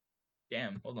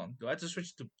 Damn, hold on. Do I have to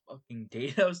switch to fucking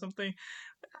data or something?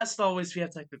 As always, we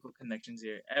have technical connections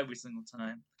here every single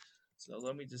time. So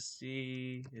let me just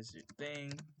see. Here's your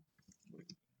thing.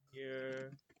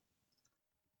 Here.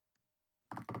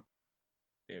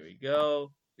 There we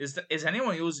go. Is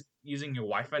anyone using your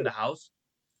Wi-Fi in the house?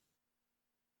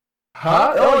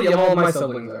 Huh? Oh yeah, all my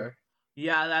siblings are.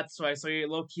 Yeah, that's right. So you're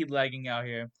low key lagging out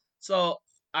here. So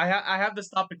I have this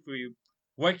topic for you.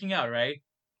 Working out, right?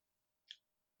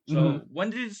 So when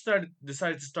did you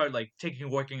decide to start like taking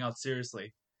working out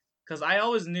seriously? Because I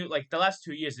always knew like the last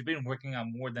 2 years you've been working out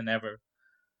more than ever.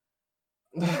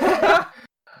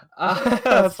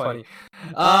 That's funny.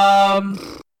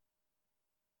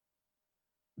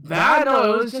 That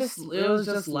no, it was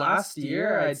just last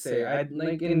year. I'd say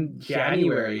like in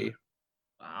January.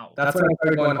 Wow. That's when I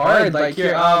started going hard. Like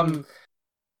here,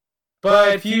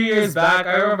 but a few years back,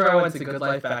 I remember I went to Good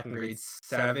Life back in grade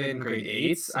 7, grade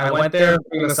 8. I went there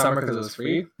in the summer because it was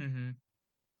free. Mm-hmm.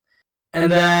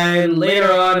 And then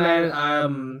later on,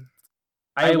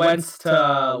 I went to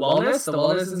Wellness, the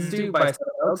Wellness Institute by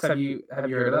Oaks. Have you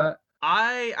heard of that?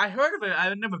 I heard of it.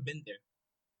 I've never been there.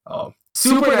 Oh,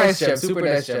 super nice gym. Super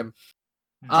nice gym.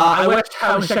 I wish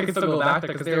I could still go back there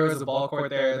because there was a ball court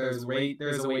there. There's a weight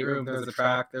room. There's a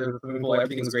track. There's a swimming pool.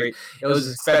 Everything was great. It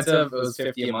was expensive. It was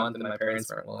 $50 a month, and my parents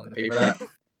weren't willing to pay for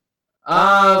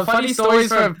that. Funny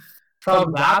stories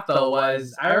from that though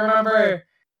was I remember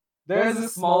there's a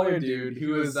smaller dude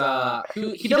who was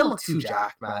he didn't look too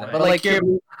jacked, man. But like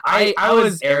I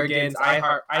was arrogant.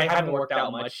 I hadn't worked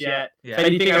out much yet. Yeah. If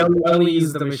anything, I only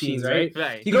used the machines, right?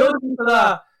 Right. He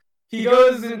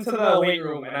goes into the weight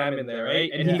room and I'm in there,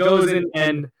 right? And he goes in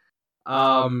and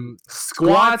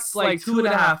squats like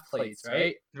 2.5 plates,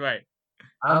 right? Right.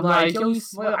 I'm like, yo,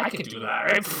 I can do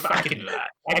that, right? I can do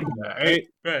that, right?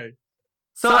 Right.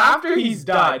 So after he's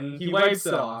done, he wipes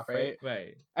it off, right?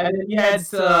 Right. And then he heads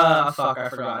to fuck, I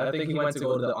forgot. I think he went to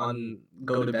go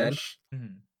to bench.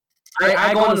 Mm-hmm.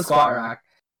 I go on the squat rack.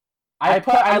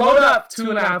 I load up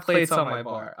 2.5 plates on my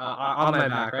bar, on my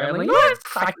back, right? I'm like, what?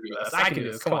 I can do this. I can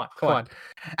do this. Come on.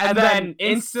 And then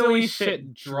instantly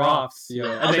shit drops, yo.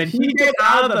 And then he gets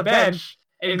out of the bench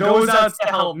and goes out to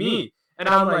help me. And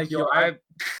I'm like, yo,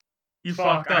 you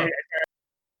fucked up.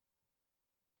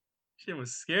 Shit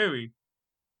was scary.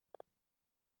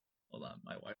 Hold on,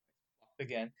 my Wi-Fi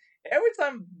again. Every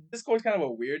time Discord's kind of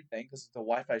a weird thing because the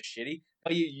Wi-Fi's shitty,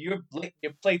 but your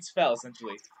plates fell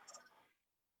essentially.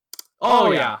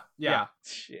 Oh yeah.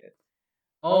 Shit.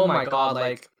 Oh my god,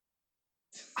 like.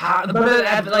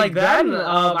 But like then,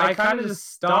 I kind of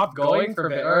just stopped going for a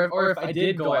bit, or if I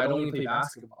did go, I'd only play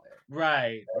basketball there.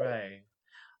 Right.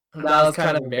 That was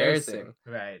kind of embarrassing.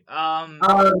 Right. And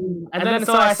then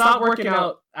so I stopped working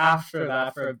out after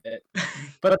that for a bit,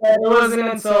 but then it wasn't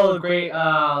until grade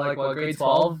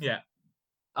 12. Yeah.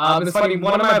 It's funny.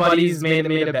 One of my buddies made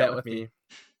a bet with me.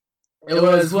 It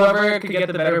was whoever could get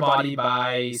the better body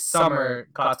by summer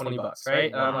got $20,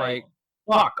 right? And I'm like,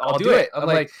 fuck, I'll do it. I'm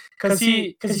like, cause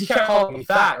he kept calling me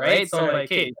fat, right? So I'm like,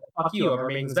 hey, fuck you, I'm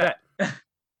making this bet.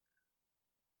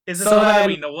 Is this something that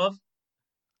we know of?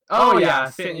 Oh yeah.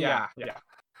 So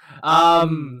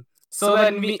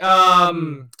then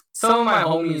some of my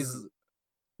homies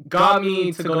got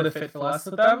me to go to Fit for Less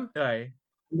with them. Right.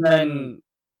 And then,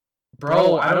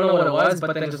 bro, I don't know what it was,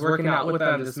 but then just working out with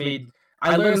them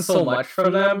I learned so much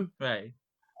from them. Right.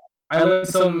 I learned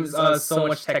so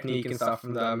much technique and stuff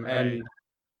from them, and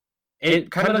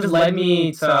it kind of just led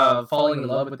me to falling in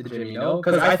love with the gym, you know?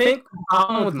 Because I think the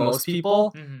problem with most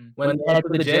people when they head to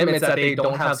the gym is that they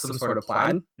don't have some sort of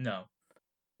plan. No.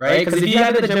 Right? Because if you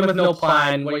head to the gym with no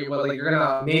plan, you're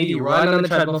gonna maybe run on the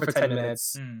treadmill for 10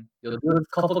 minutes, you'll do a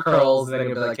couple of curls, and then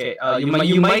you'll be like, okay,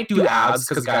 you might do abs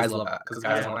because guys love abs, because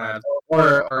guys want abs,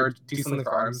 or do something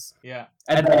for arms. Yeah.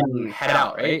 And then head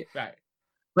out, right? Right.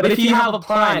 But if you have a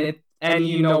plan and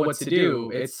you know what to do,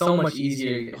 it's so much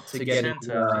easier to get into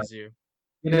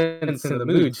the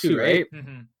mood too, right?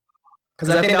 Because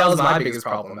I think that was my biggest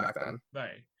problem back then.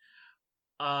 Right.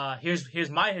 Here's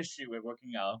my history with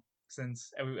working out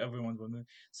since everyone's wondering.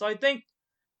 So I think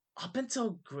up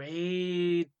until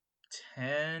grade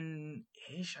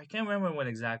 10-ish, I can't remember when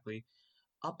exactly.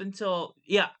 Up until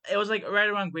it was like right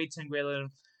around grade 10, grade 11.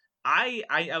 I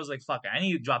was like, fuck it, I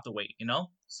need to drop the weight, you know?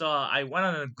 So I went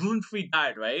on a gluten-free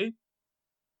diet, right?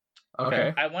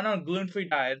 Okay. I went on a gluten-free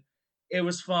diet. It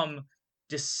was from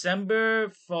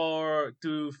December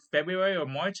through February or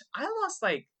March. I lost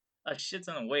like a shit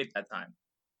ton of weight that time.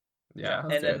 Yeah.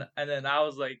 And then I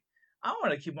was like, I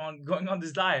want to keep on going on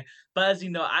this diet. But as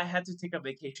you know, I had to take a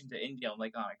vacation to India. I'm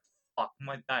like, oh, fuck,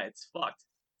 my diet's fucked.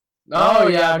 Oh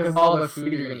yeah, because all the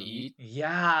food you're gonna eat.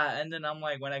 Yeah, and then I'm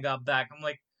like, when I got back, I'm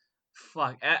like,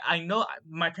 fuck. I know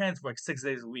my parents work 6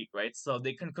 days a week, right? So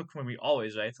they couldn't cook for me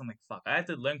always, right? So I'm like, fuck. I had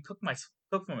to learn cook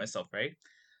for myself, right?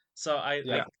 So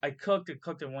I cooked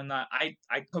and whatnot. I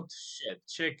cooked shit,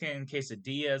 chicken,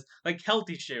 quesadillas, like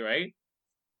healthy shit, right?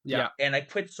 Yeah. And I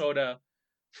quit soda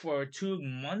for 2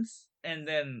 months, and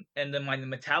then my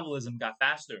metabolism got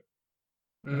faster.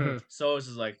 Mm-hmm. So it's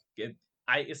just like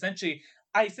I essentially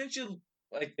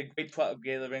like the grade 12,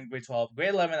 grade 11, grade 12, grade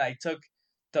 11. I took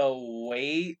the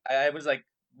weight. I was like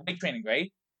weight training,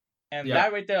 right? And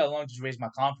that right there alone just raised my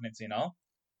confidence,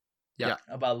 Yeah.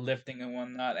 about lifting and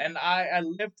whatnot. And I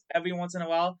lift every once in a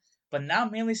while, but now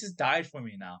mainly it's just diet for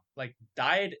me now. Like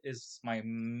diet is my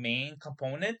main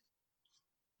component.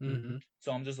 Mm-hmm.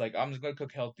 So I'm just gonna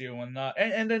cook healthier and whatnot.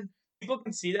 And then people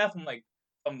can see that from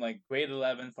grade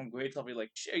 11, from grade 12. You're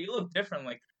like, shit, you look different.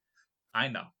 Like, I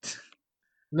know.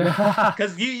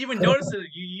 Because you even notice it.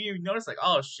 You notice like,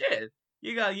 oh shit,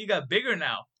 you got bigger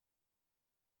now.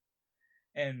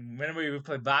 And whenever we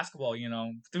play basketball,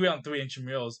 3-on-3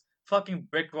 intramurals, fucking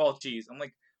brick roll cheese. I'm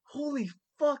like, holy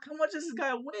fuck, how much does this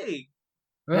guy weigh?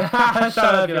 Shut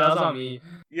up, dude, that's not me.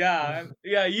 Yeah,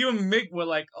 you and Mick were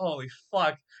like, holy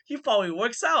fuck, he probably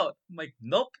works out. I'm like,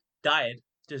 nope, diet.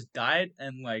 Just diet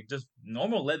and like just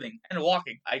normal living and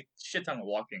walking. I shit ton of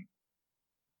walking.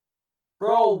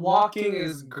 Bro, walking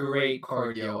is great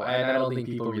cardio, and I don't think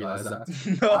people realize that.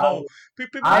 No,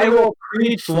 I will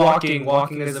preach walking.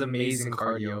 Walking is amazing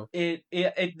cardio. It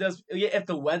does. Yeah, if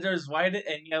the weather is right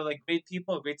and you have like great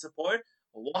people, great support,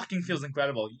 walking feels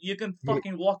incredible. You can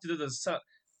fucking walk through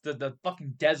the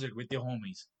fucking desert with your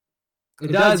homies.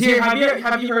 It does. Here,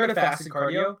 have you heard of fasted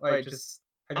cardio? Like, just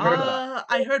have you heard of that?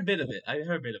 I heard a bit of it.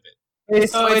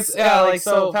 So it's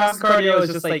so fasted cardio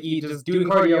is just like just doing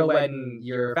cardio when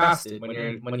you're fasted, when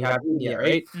you have eaten,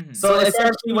 right? Mm-hmm. So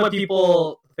essentially, what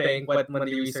people think, when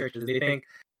they research is, they think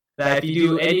that if you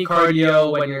do any cardio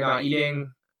when you're not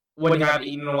eating, when you haven't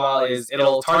eaten in a while, is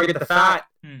it'll target the fat,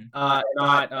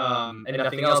 not and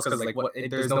nothing else, because like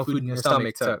there's no food in your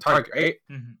stomach to target, right?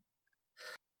 Mm-hmm.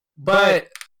 But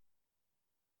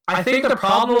I think the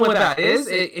problem with that is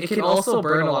it can also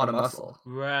burn a lot of muscle.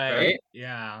 Right?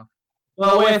 Yeah.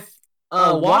 Well, with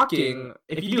walking,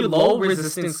 if you do low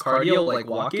resistance cardio like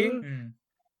walking,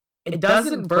 it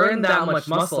doesn't burn that much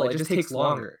muscle. It just takes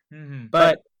longer. Mm-hmm.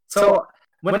 But so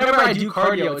whenever I do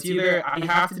cardio, it's either I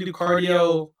have to do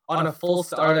cardio on a full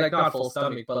not full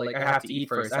stomach, but like I have to eat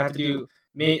first. I have to do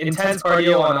intense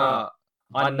cardio on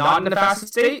not in a fasted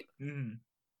state. Mm-hmm.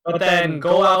 But then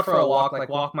go out for a walk, like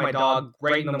walk my dog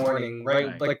right in the morning,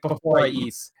 right like before I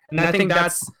eat. And I think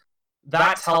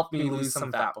that's helped me lose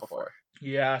some fat before.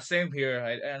 Yeah, same here.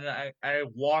 I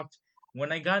walked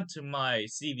when I got to my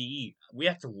CVE. We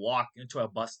have to walk into our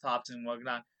bus stops and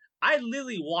whatnot. I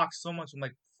literally walked so much. I'm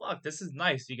like, fuck, this is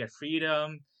nice. You get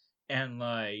freedom, and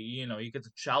like you get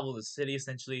to travel the city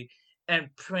essentially,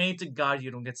 and praying to God you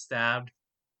don't get stabbed.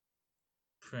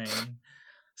 Praying.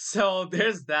 So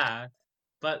there's that.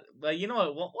 But you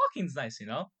know what? Walking's nice,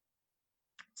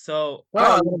 So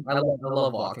I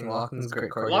love walking. Walking's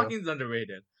great cardio. Walking's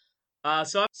underrated.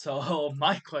 So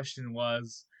my question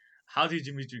was, how did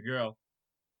you meet your girl?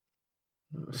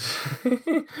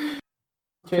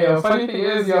 Okay, the funny thing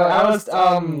is, I was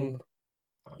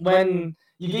when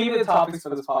you gave me the topics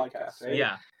for this podcast, right?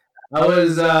 Yeah. I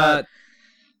was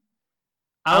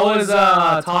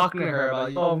talking to her about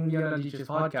teacher's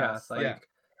podcast, like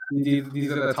these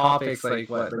are the topics, like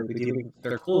what like, do you think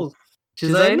they're cool?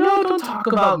 She's like, no, don't talk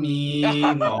about me.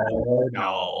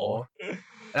 No. And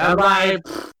I'm like,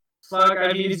 fuck,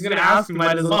 I mean, he's gonna ask me,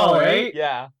 might as well, right?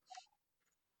 Yeah.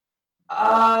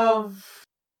 Yeah,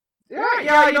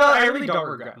 I really don't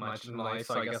regret much in life,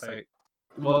 so I guess I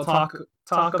will talk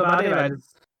about it. I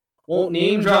just won't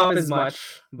name drop as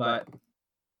much, but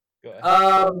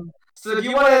so do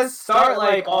you want to start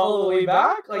like all the way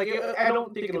back? Like, I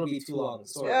don't think it'll be too long.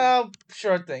 Yeah,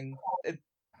 sure thing.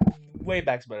 Way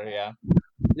back's better, yeah.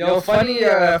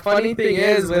 Funny thing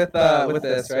is with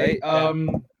this, right?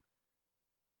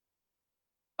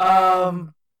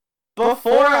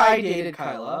 Before I dated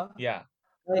Kyla, yeah,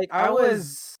 like I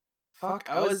was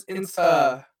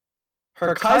into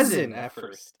her cousin at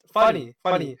first. Funny.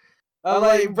 I'm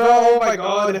like, bro, oh my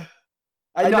god.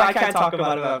 I know I can't talk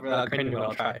about it without cringing, but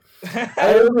I'll try.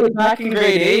 I was like, back in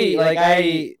grade 8,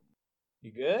 like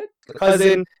You good?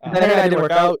 Cousin, and then I didn't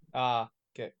work out.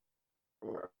 Okay.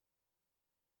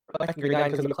 Back in grade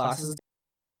 9 because of the classes.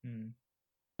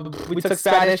 We took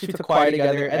Spanish, we took choir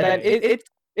together, and then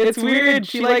it's weird.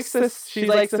 She likes to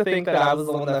think that I was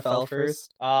the one that fell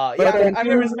first. I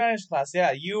remember Spanish class.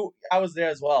 Yeah, I was there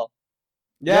as well.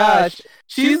 Yeah,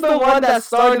 she's the one that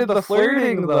started the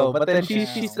flirting though. But then she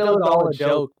said it was all a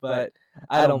joke. But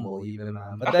I don't believe in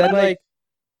that. But then like,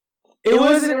 it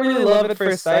wasn't really love at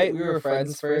first sight. We were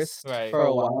friends first for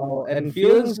a while, and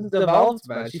feelings developed.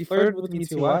 Man, she flirted with me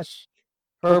too much.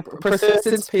 Her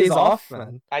persistence pays off,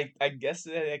 man. I guess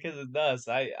it does.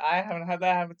 I haven't had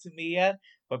that happen to me yet,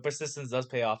 but persistence does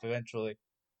pay off eventually.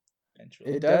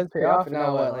 Eventually. It does pay off.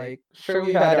 Now what? Like, sure,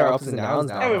 we've had our ups and downs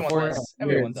now.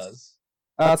 Everyone does.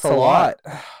 That's a lot.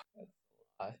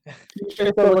 Future's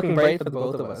still looking bright for the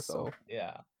both of us. So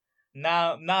yeah.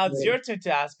 Now it's your turn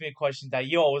to ask me a question that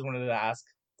you always wanted to ask.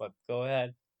 But go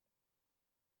ahead.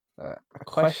 A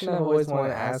question I've always wanted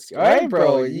to ask you. All right,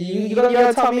 bro. You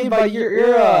gotta tell me about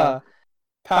your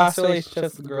past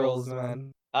relationships with girls,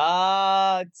 man.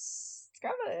 It's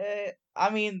kind of. I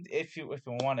mean, if you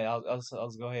want it, I'll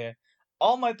go here.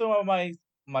 All throughout my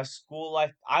school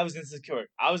life, I was insecure.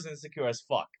 I was insecure as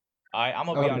fuck. Alright, I'm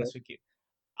gonna be honest with you.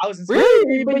 I was insecure.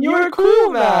 Really, but you were cool,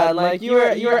 man. Like you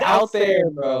were out there,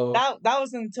 bro. That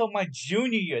wasn't until my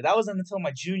junior year.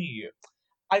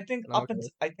 I think up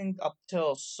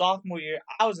till sophomore year,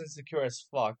 I was insecure as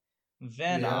fuck.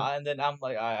 Then and then I'm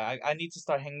like, I need to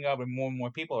start hanging out with more and more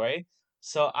people, right?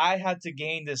 So I had to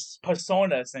gain this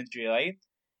persona essentially, right?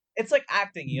 It's like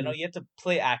acting, you know, you have to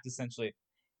play act essentially.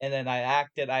 And then I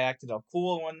acted all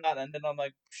cool and whatnot, and then I'm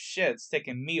like, shit, it's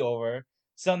taking me over.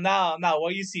 So now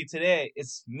what you see today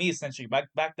is me essentially. Back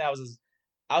then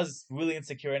I was really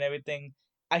insecure and everything.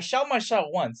 I shot my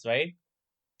shot once, right?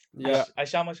 Yeah. I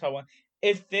shot my shot once.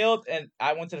 It failed, and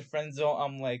I went to the friend zone.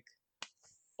 I'm like,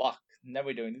 fuck,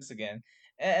 never doing this again.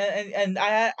 And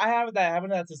I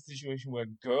haven't had this situation where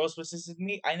girls persisted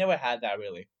me. I never had that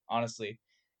really, honestly.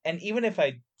 And even if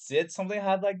I did something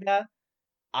had like that,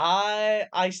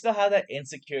 I still had that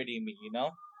insecurity in me, you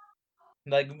know?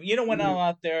 Like, you know, when I'm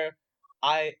out there,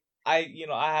 I I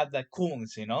have that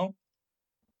coolness, you know?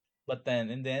 But then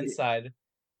in the inside,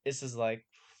 it's just like,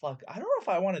 fuck, I don't know if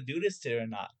I want to do this to her or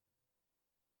not.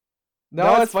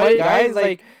 No, it's funny, guys.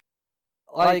 Like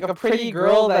a pretty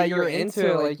girl that you're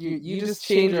into, like you just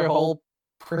change your whole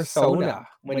persona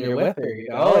when you're with her. You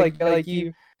know, like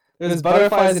you. There's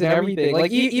butterflies and everything.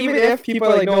 Like even if people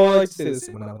are like, no, I like to say this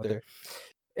when I'm out there.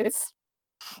 It's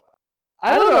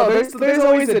I don't know. There's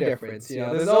always a difference. You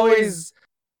know, there's always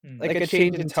like a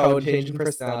change in tone, change in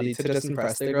personality to just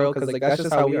impress the girl, because like that's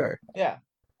just how we are. Yeah.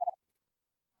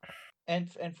 And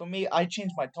for me, I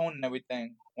changed my tone and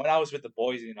everything when I was with the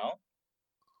boys, you know,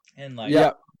 and like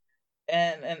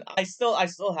and I still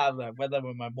have that, whether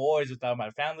with my boys, without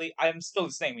my family, I'm still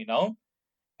the same, you know.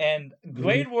 And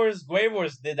Grade Wars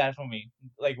did that for me.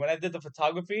 Like when I did the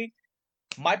photography,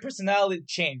 my personality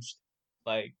changed.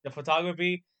 Like the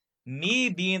photography, me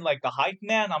being like the hype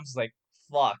man, I'm just like,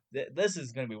 fuck, this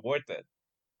is gonna be worth it.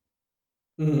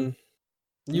 You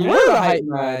were the hype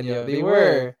man, yo. They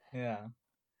were. Yeah.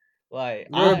 Like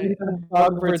you're a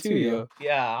photographer too, yo.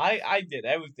 Yeah, I did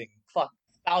everything. Fuck,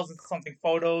 1,000-something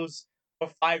photos for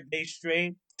 5 days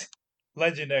straight.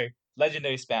 Legendary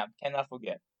spam. Cannot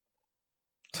forget.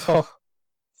 Oh,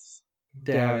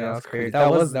 damn, that was crazy. That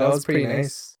was pretty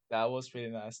nice. That was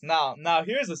pretty nice. Now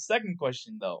here's the second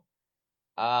question though.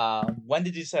 When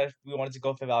did you decide we wanted to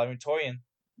go for valedictorian?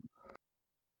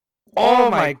 Oh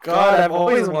my god, I've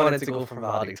always wanted to go for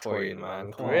valedictorian,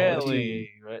 man.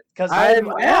 Really? Because I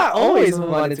always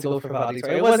wanted to go for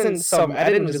valedictorian. It wasn't I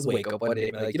didn't just wake up one day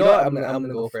and be like, you know what, I'm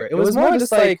gonna go for it. It was more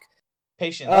just like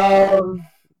patient.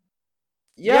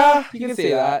 Yeah, you can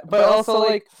say that. But also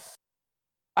like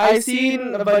I've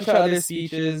seen a bunch of other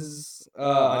speeches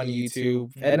on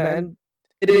YouTube, and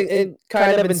it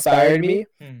kind of inspired me.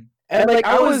 And like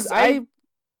I want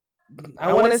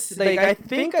to like I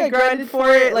think I grinded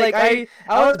for it. Like I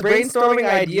was brainstorming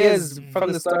ideas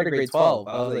from the start of grade 12.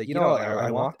 I was like, you know,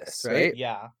 I want this, right?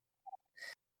 Yeah.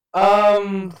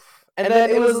 And then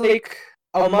it was like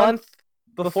a month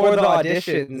before the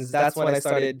auditions. That's when I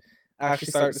started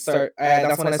that's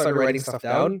when I started writing stuff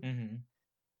down.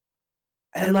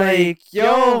 And like,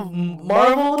 yo,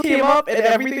 Marvel came up and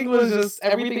everything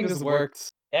just worked.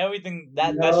 Everything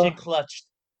that shit clutched.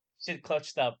 Shit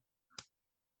clutched up.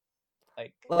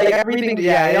 Like everything,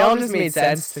 yeah, it all just made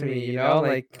sense to me, you know?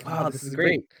 Like, wow, this is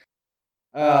great.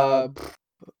 But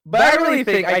I really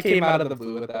think I came out of the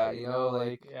blue with that, you know?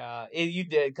 Like, yeah, you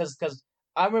did, because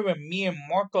I remember me and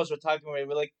Marcos were talking about it.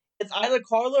 We're like, it's either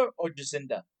Carlo or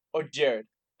Jacinda or Jared,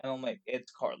 and I'm like,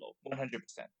 it's Carlo,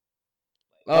 100%.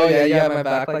 Oh yeah, you had my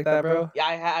back like that, bro. Yeah,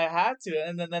 I had to,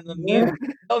 and then me.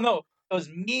 Oh no, it was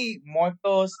me,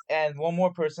 Marcos, and one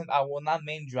more person. I will not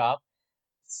name drop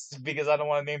because I don't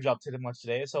want to name drop too much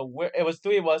today. So it was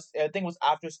 3 of us. I think it was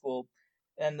after school,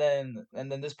 and then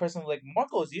this person was like,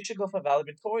 Marcos, you should go for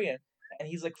valedictorian. And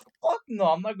he's like, fuck no,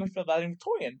 I'm not going for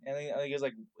valedictorian. And he was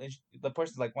like, the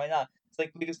person's like, why not? It's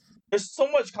like, because there's so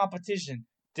much competition.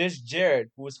 There's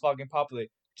Jared, who is fucking popular.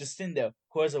 Jacinda,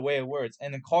 who has a way of words.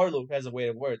 And then Carlo, who has a way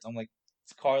of words. I'm like,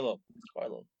 it's Carlo.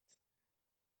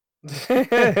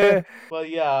 Well,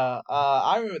 yeah,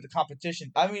 I remember the competition.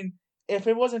 I mean, if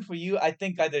it wasn't for you, I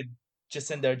think either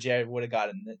Jacinda or Jared would have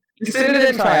gotten it. Jacinda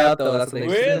didn't try out though. That's the thing.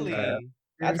 Really?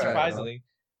 That's surprisingly.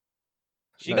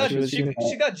 She got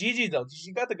Gigi though.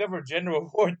 She got the Governor General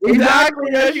Award.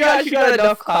 Exactly. Yeah, she got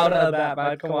enough clout out of that,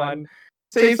 man. Come on.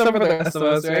 Save some for the rest of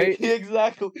us, right?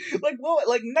 Exactly. Like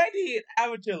 98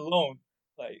 amateur alone.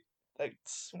 Like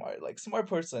smart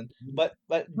person. But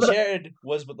Jared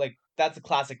was like that's a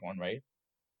classic one, right?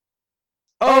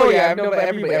 Oh yeah, no, but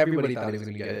everybody thought he was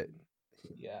gonna get it.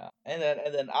 Yeah, and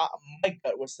then my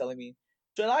gut was telling me,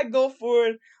 should I go for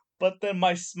it? But then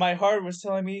my heart was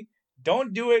telling me,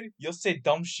 don't do it. You'll say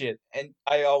dumb shit, and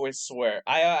I always swear.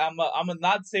 I'm a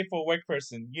not safe for work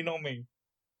person. You know me.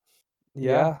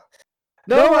 Yeah.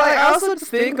 No, but I also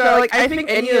think that I think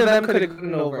any of them could have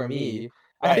gotten over me.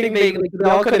 I think they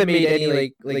all could have made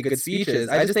any like good speeches.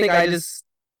 I just think I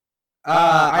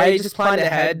just planned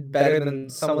ahead better than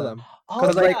some of them.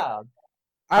 Because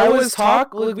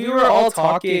we were all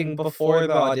talking before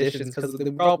the auditions because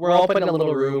we're all put in a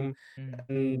little room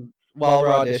while we're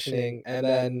auditioning, and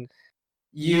then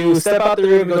you step out the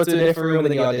room, go to a different room,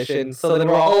 and then you audition. So then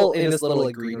we're all in this little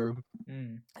green room.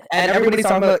 And everybody's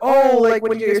talking about,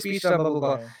 when you get your speech done, blah, blah,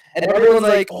 blah. And everyone's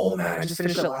like, oh man, I just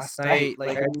finished it last night.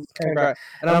 And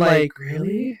I'm like,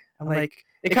 really? I'm like,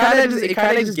 it kind of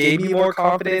just gave me more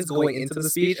confidence going into the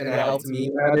speech, and it helped me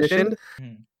when I auditioned.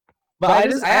 But I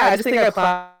just think I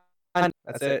planned.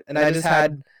 That's it. And I just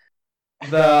had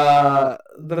the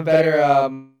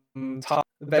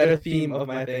better theme of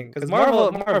my thing, because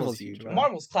Marvel's huge, man.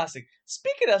 Marvel's classic.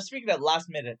 Speaking of last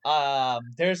minute,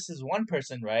 there's this one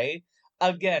person, right?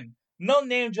 Again, no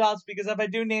name drops, because if I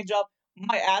do name drop,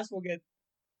 their asses will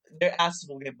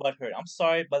get butthurt. I'm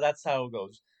sorry, but that's how it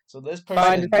goes. So this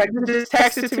person, just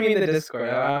text it to me in the Discord.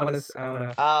 I wanna.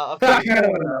 Okay.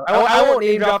 I won't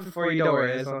name drop before you. Don't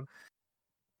worry.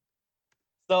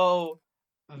 So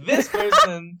this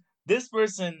person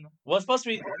was supposed to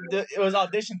be. It was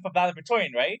auditioned for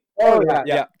valedictorian, right? Oh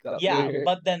yeah. Yeah,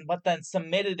 but then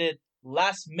submitted it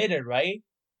last minute, right?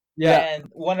 Yeah. And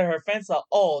one of her friends thought,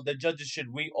 the judges should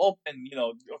reopen,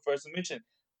 for submission.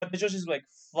 But the judges were like,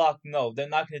 fuck no, they're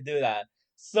not gonna do that.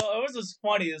 So it was just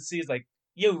funny to see. It's like,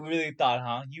 you really thought,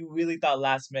 huh? You really thought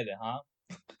last minute, huh?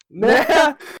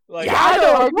 Yeah, what?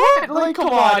 Come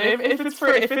on. If it's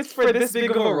for this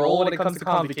big of a role when it comes to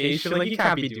convocation, you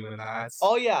can't be doing that.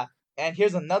 Oh yeah, and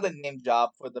here's another name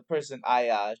job for the person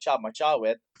I shot my shot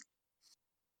with.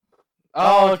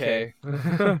 Oh, okay.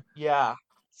 Yeah.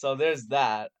 So there's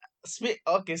that.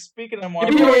 Speaking of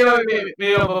Marvel. Wait,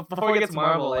 before we get to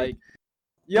Marvel,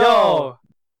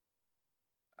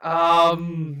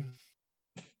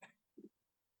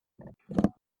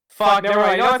 fuck, never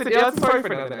mind. That's a story for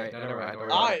another night. Never mind.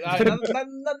 Alright,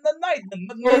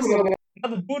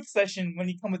 another booth session when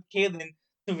you come with Kaylin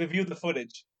to review the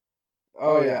footage.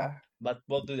 Oh yeah. But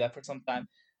we'll do that for some time.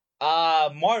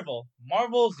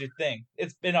 Marvel's your thing.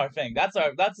 It's been our thing. That's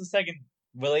the second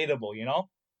relatable,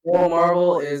 Well,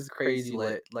 Marvel is crazy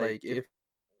lit.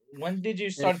 When did you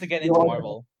start to get into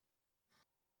Marvel?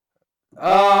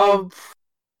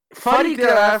 Funny you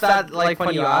asked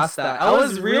that. I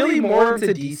was really more into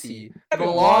DC. For the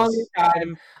longest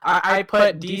time, I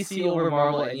put DC over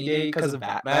Marvel any day because of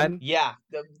Batman. Yeah,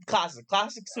 the classic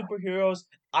superheroes,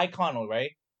 iconic,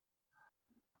 right?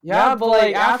 Yeah,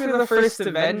 but after the first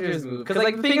Avengers movie, because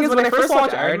the thing is, when I first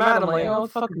watched Iron Man, I'm like, oh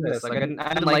fuck this, I didn't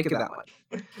like it that much.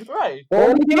 Right. Well,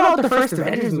 when you came out the first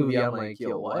Avengers movie, I'm like,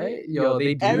 yo, what? Yo,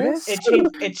 they do this?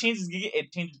 It changes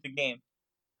the game.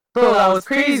 Bro, that was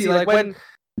crazy. When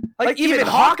even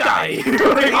Hawkeye,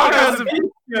 Hawkeye was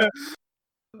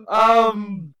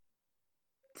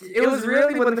it was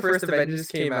really when the first Avengers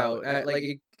came out,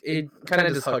 it kind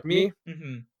of just hooked me.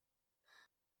 Mm-hmm.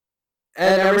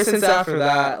 And ever since after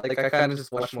that, I kind of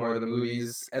just watched more of the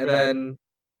movies, and then,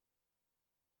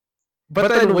 but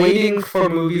then waiting for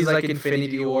movies like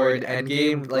Infinity War and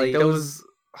Endgame, those,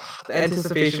 the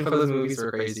anticipation for those movies were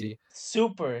crazy.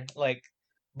 Super,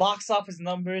 box office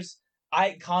numbers,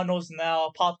 iconos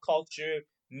now, pop culture,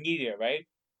 media, right?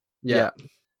 Yeah.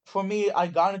 For me, I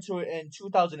got into it in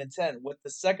 2010 with the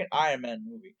second Iron Man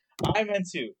movie, Iron Man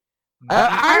 2.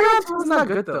 Iron Man 2 was not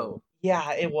good though.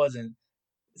 Yeah, it wasn't.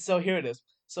 So here it is.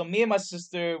 So me and my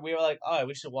sister, we were like, alright,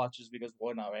 we should watch this because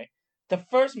why not, right? The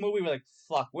first movie, we're like,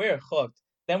 fuck, we're hooked.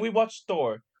 Then we watched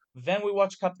Thor. Then we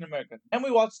watched Captain America. Then we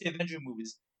watched the Avenger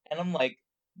movies. And I'm like,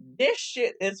 this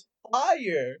shit is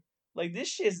fire. This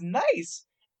shit is nice.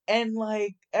 And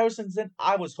ever since then,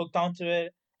 I was hooked onto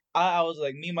it. I was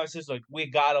like, me and my sister, we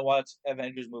gotta watch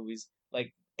Avengers movies.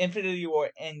 Infinity War,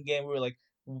 Endgame, we were like,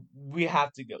 we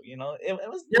have to go, It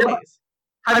was nice.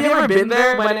 Have you ever been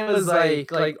there when it was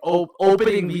like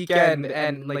opening weekend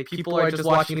and like people are just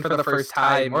watching it for the first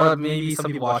time, or maybe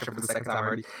some people watch it for the second time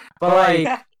already? But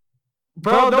like,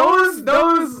 bro,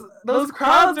 those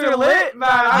crowds are lit, man.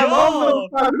 I love those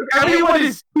crowds. Everyone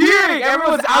is cheering.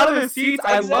 Everyone's out of their seats.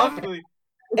 I love it.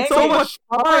 It's so much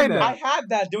fun. I had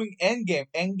that doing Endgame.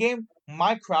 Endgame,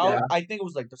 my crowd, I think it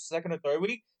was like the second or third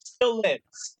week, still lit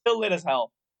as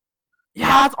hell.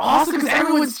 Yeah, it's awesome because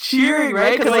everyone's cheering,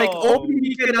 right? Because like opening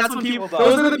weekend, that's when people.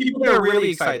 Those are the people that are really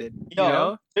excited. Yo, you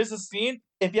know, there's a scene.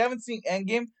 If you haven't seen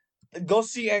Endgame, go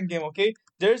see Endgame. Okay,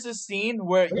 there's a scene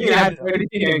where I've already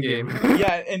seen Endgame.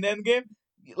 Yeah, in Endgame,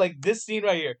 like this scene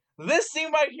right here. This scene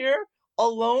right here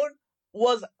alone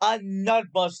was a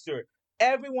nutbuster.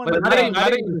 Everyone. But I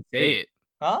didn't even say it.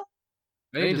 Huh?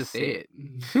 I didn't just say it.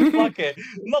 Fuck it.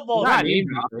 Not bullshit.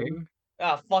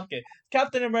 Fuck it.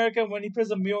 Captain America when he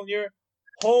plays a Mjolnir.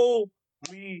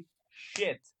 Holy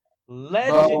shit.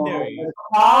 Legendary. Bro, the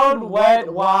crowd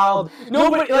went wild.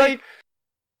 Nobody, like,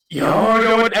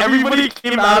 yo, when everybody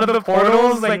came out of the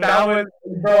portals, like, that was,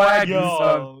 bro, I had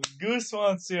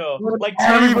goosebumps, yo. Like,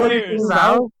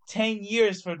 10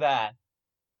 years for that.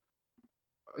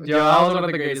 Yo, that was one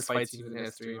of the greatest fight scenes in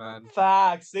history, man.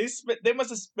 Facts. They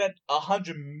must have spent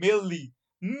 100 milli,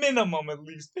 minimum at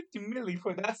least 50 milli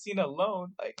for that scene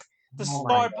alone. Like, the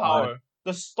star power.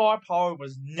 The star power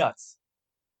was nuts.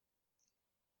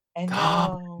 And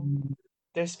now,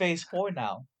 there's phase 4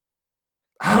 now.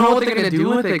 I don't know what they're gonna do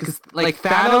with it, because, like,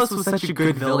 Thanos was such a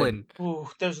good villain. Ooh,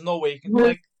 there's no way you can,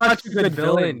 like... Such a good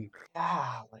villain.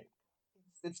 Yeah, like,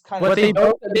 it's kind of... They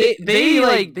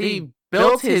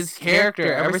built his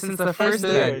character ever since the first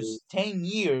years. 10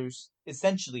 years,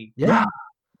 essentially. Yeah.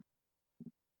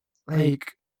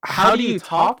 Like, how do you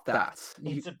top that?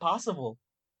 It's impossible.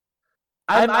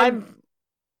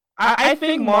 I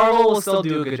think Marvel will still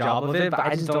do a good job of it, but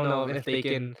I just don't know if they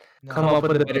can come up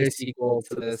with a better sequel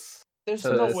to this. There's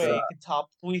no way you can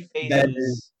top 3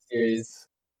 phases series.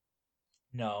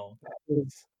 No.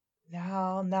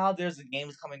 Now there's the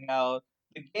games coming out.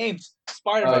 The games,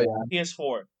 Spider-Man,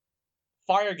 PS4.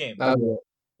 Fire game.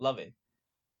 Love it.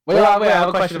 Wait, I have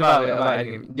a question about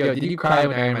Endgame. Yo, did you cry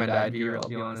when Iron Man died? Be real,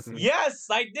 be honest. Yes,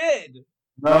 I did.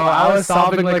 Bro, I was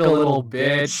sobbing like a little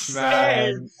bitch,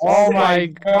 man. Oh my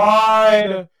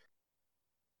god.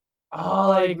 Oh,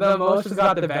 like the emotions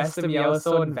got the best of me. I was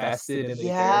so invested in the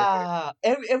character.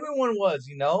 Everyone was,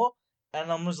 you know?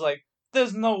 And I was like,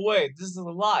 there's no way. This is a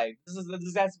lie. This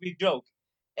has to be a joke.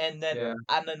 And then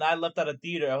I left out of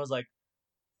theater. I was like,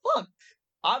 fuck.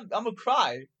 I'm gonna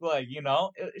cry. Like, you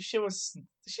know? She was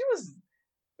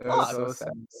so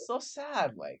sad. So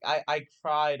sad. Like I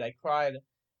cried.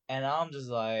 And I'm just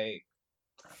like,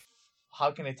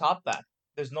 how can they top that?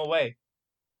 There's no way.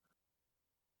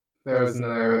 There was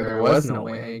no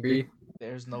way. I agree.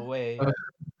 There's no way.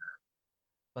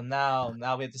 But now we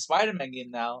have the Spider-Man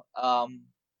game now.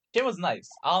 It was nice.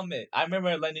 I'll admit. I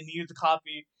remember lending you the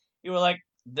copy. You were like,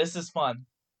 "This is fun."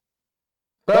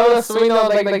 Bro, the swing though,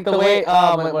 like the way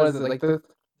what was it, like the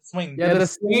swing? Yeah, the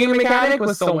swing mechanic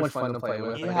was so much fun to play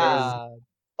with. Yeah.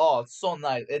 Oh, it's so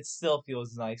nice. It still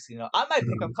feels nice, you know. I might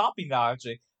pick up a copy now.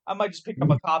 Actually, I might just pick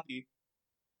up a copy.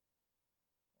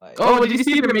 Like, did you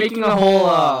see they're making a whole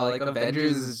like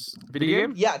Avengers video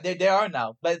game? Yeah, they are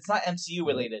now, but it's not MCU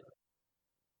related.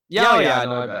 Yeah,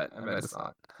 no, I bet it's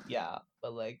not. Yeah,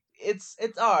 but like it's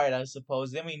alright, I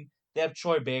suppose. I mean, they have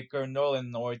Troy Baker,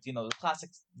 Nolan North, you know, the classic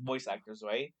voice actors,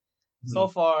 right? Mm-hmm. So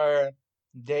far,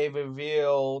 they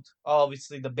revealed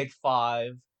obviously the big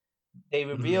 5. They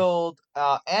revealed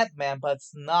Ant-Man, but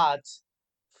it's not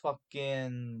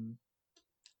fucking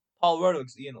Paul Rudd,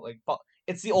 you know, like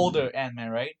it's the older Ant-Man,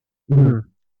 right? Mm-hmm.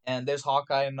 And there's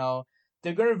Hawkeye now.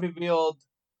 They're gonna reveal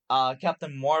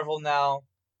Captain Marvel now,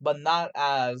 but not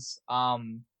as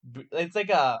it's like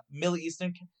a Middle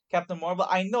Eastern Captain Marvel.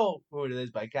 I know who it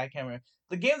is, but I can't remember.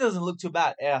 The game doesn't look too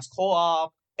bad. It has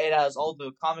co-op. It has all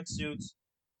the comic suits,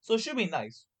 so it should be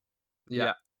nice.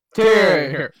 Yeah.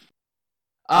 Here.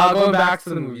 Going back to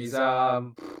the movies.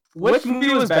 Which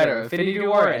movie was better, Infinity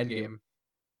War or Endgame?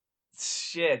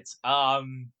 Shit.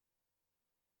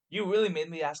 You really made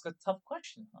me ask a tough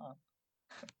question, huh?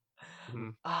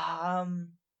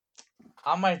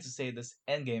 I might have to say this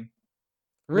Endgame.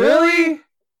 Really?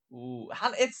 Ooh,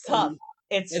 it's tough.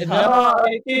 It's tough. No,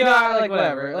 like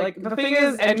whatever. Like the thing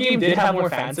is, Endgame did have more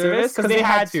fan service because they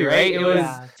had to, right? It was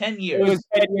 10 years. It was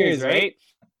 10 years, right?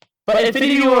 But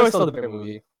Infinity War was still the better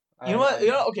movie. You know what?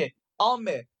 Okay. I'll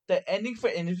admit the ending for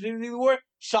Infinity War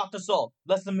shocked us all.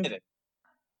 Let's admit it.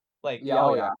 Like,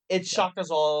 it shocked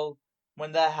us all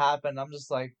when that happened. I'm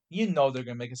just like, you know, they're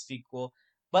gonna make a sequel.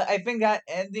 But I think that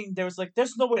ending, there's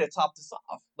no way to top this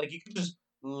off. Like, you can just,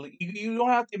 you don't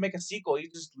have to make a sequel. You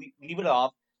just leave it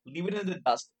off, leave it in the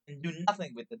dust, and do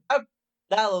nothing with it.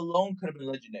 That alone could have been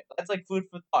legendary. That's like food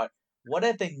for thought. What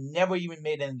if they never even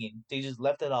made Endgame? They just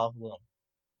left it off alone.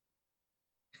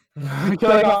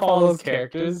 Killing off all those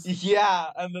characters.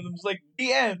 Yeah, and then it was like,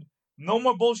 the end. No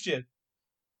more bullshit.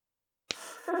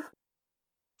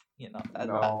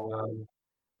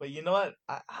 But you know what?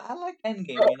 I like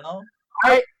Endgame, you know?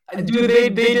 Dude, they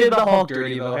did the Hulk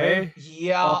dirty though, hey?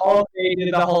 Yeah. They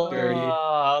did the Hulk dirty.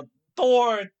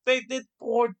 Thor. They did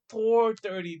Thor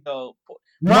dirty though.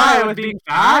 Why, with being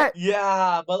fat?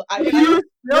 Yeah, but he was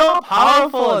so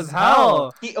powerful as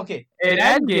hell. In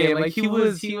Endgame, like he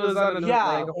was on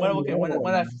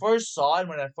when I first saw it,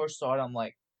 I'm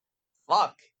like,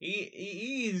 fuck,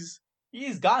 he's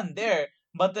gotten there.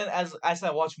 But then as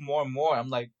I watch more and more, I'm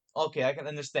like, okay, I can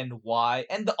understand why.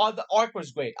 And the arc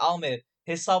was great. I'll admit,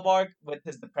 his sub arc with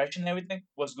his depression and everything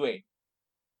was great.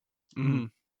 Mm-hmm.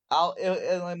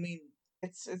 I mean,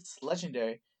 it's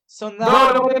legendary. So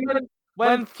now,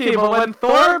 when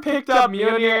Thor picked up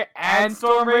Mjolnir and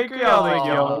Stormbreaker, I was like,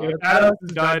 yo, Thanos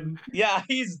is done. Yeah,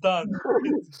 he's done.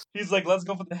 He's like, let's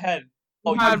go for the head.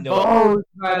 Oh, man,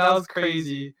 that was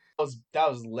crazy. That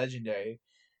was legendary.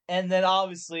 And then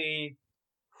obviously,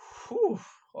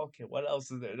 okay, what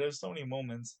else is there? There's so many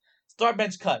moments. Star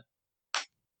Bench cut.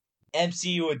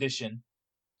 MCU edition.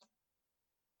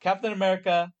 Captain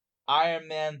America, Iron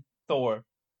Man, Thor.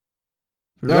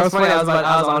 That's funny. I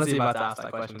was honestly about to ask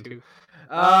that question too.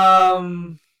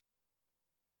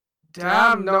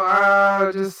 Damn, no.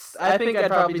 I think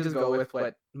I'd probably just go with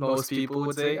what most people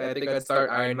would say. I think I'd start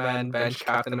Iron Man, bench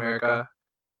Captain America,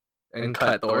 and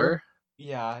cut Thor.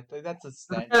 Yeah, I think that's a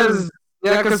standard.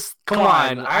 Because come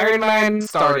on, Iron Man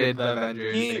started the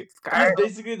Avengers. He's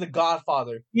basically the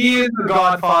godfather. He is the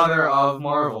godfather of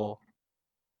Marvel.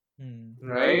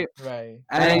 Right?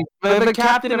 And but the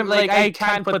Captain, I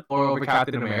can't put Thor over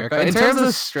Captain America in terms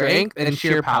of strength and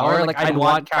sheer power. Like I'd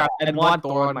want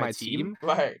Thor on my team.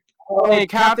 Right.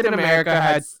 Captain America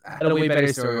had a way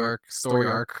better story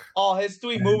arc. Oh, his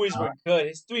 3 movies were good.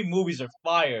 His 3 movies are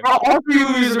fire. All 3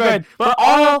 movies are good, but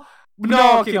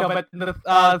but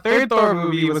the third Thor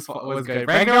movie was good.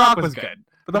 Ragnarok was good,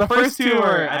 but the first 2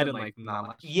 were I didn't like not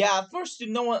much. Yeah, first 2,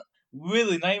 no one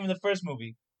really, not even the first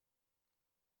movie.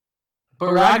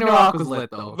 But Ragnarok was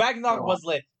lit though. Ragnarok was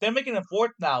lit. They're making a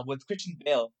 4th now with Christian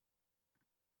Bale.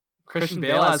 Christian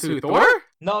Bale as who? Thor?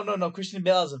 No. Christian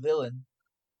Bale as a villain.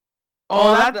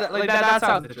 Oh, that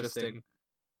sounds interesting.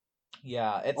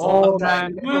 Yeah, it's a love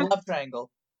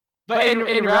triangle. But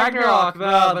in Ragnarok,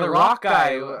 the rock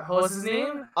guy, what was his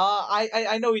name?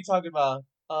 I know what you're talking about.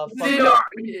 Fuck,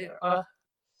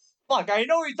 I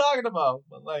know what you're talking about.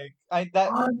 But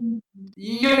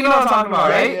you know what I'm talking about,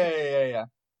 right? Yeah.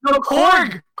 No,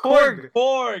 Korg.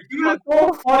 He was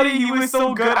so funny. He was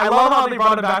so good. I love how they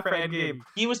brought him back for Endgame.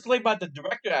 He was played by the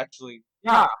director, actually.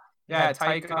 Yeah,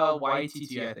 Taika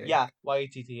Waititi, I think. Yeah,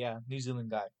 Waititi, yeah, New Zealand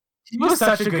guy. He was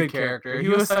such a good character. He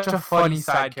was such a funny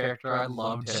side character. I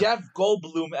loved him. Jeff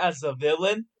Goldblum as a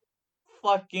villain,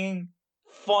 fucking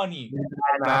funny.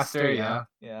 Master, yeah.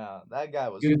 Yeah, that guy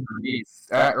was good.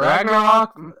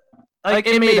 Ragnarok,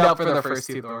 it made up for the first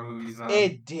 2 Thor movies.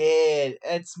 It did.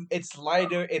 It's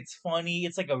lighter. It's funny.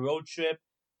 It's like a road trip.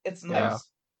 It's nice.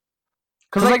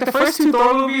 Because the first 2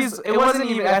 Thor movies, it wasn't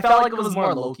even. I felt like it was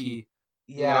more Loki.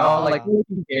 Yeah,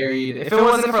 Loki carried. If it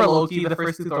wasn't for Loki, the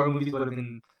first 2 Thor movies would have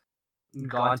been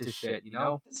gone to shit.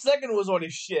 The second was already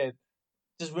shit.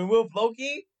 Just remove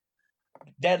Loki,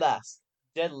 dead last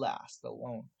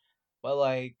alone.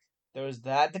 But there was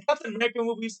that. The Captain America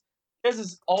movies.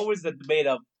 There's always the debate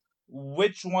of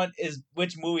which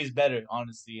movie is better.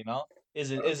 Honestly,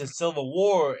 is it Civil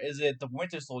War? Is it the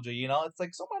Winter Soldier? It's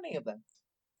like so many of them.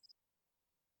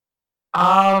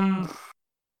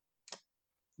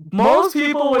 Most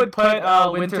people would put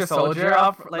Winter Soldier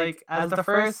up as the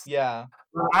first. Yeah.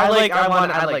 I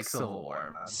like Civil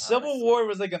War. Man, Civil War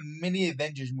was like a mini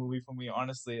Avengers movie for me,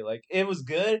 honestly. It was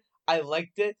good. I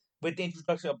liked it with the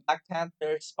introduction of Black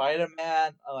Panther,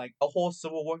 Spider-Man, the whole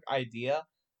Civil War idea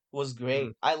was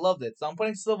great. I loved it. So I'm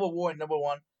putting Civil War in number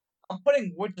 1. I'm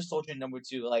putting Winter Soldier in number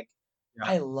 2.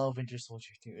 I love Winter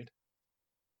Soldier, dude.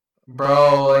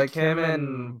 Bro, him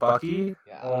and Bucky.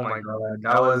 Yeah. Oh my god,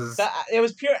 it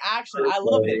was pure action. I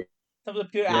love it. Some of the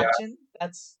pure action,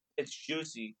 it's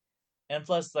juicy. And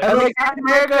plus, Captain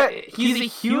America, he's a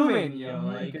human,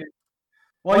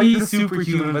 he's a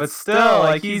superhuman, but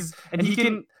still, he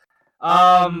can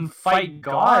fight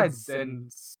gods and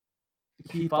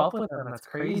keep up with them. That's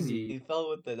crazy. He fell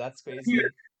with it. That's crazy.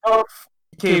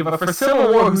 Okay, but for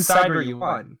Civil War, whose side were you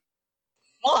on?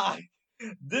 Fuck!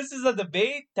 This is a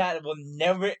debate that will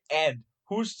never end.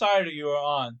 Whose side are you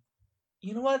on?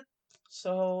 You know what?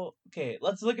 So, okay,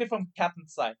 let's look at it from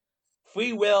Captain's side.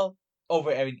 Free will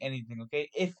over anything, okay?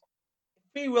 If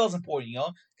free will is important, you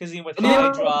know? Because with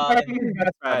Hydra and his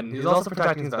best friend. He's also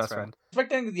protecting his best friend. he's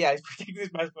protecting his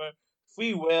best friend.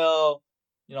 Free will,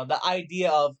 you know, the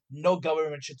idea of no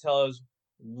government should tell us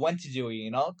when to do it,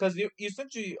 you know? Because you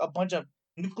essentially a bunch of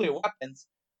nuclear weapons.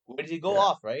 Where did you go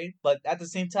off, right? But at the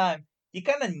same time, you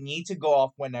kind of need to go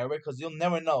off whenever because you'll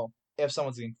never know if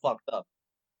someone's getting fucked up.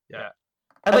 Yeah.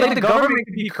 And like the government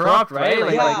could be corrupt, right?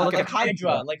 Like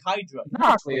Hydra.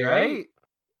 Exactly, right?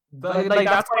 Like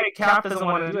that's why Cap doesn't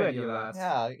want to do any of that.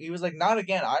 Yeah, he was like, not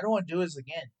again. I don't want to do this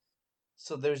again.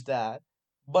 So there's that.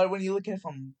 But when you look at it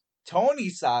from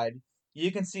Tony's side,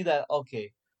 you can see that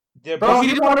okay, bro, he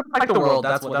didn't want to protect the world.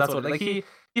 That's what. Like he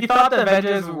thought the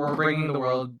Avengers were bringing the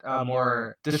world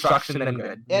more destruction than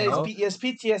good. Yeah, his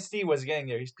PTSD was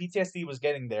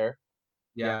getting there.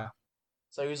 Yeah.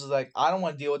 So he was like, I don't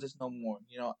want to deal with this no more.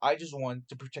 You know, I just want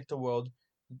to protect the world,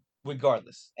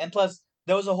 regardless. And plus,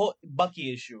 there was a whole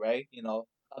Bucky issue, right? You know,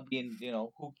 being, you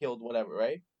know, who killed whatever,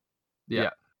 right?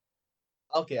 Yeah.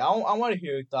 Okay, I want to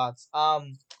hear your thoughts.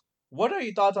 What are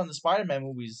your thoughts on the Spider-Man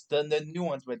movies? The new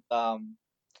ones with fucking,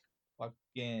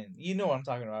 you know what I'm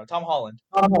talking about? Tom Holland.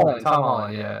 Tom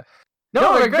Holland. Yeah.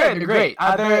 No, they're good. They're great.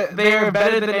 They're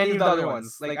better than any of the other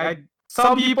ones. Like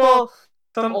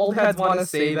some old heads want to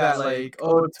say that like,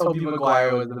 oh, Tobey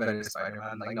Maguire was the better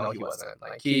Spider-Man. Like, no, he wasn't.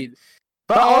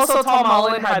 But also Tom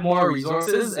Holland had more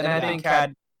resources, and I think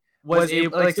was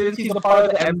able, like, since he's a part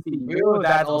of the MCU,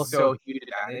 that's also a huge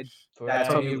advantage that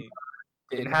Tobey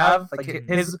didn't have. Like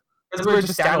his were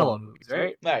just standalone movies,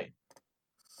 right? Right.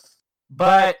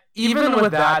 But even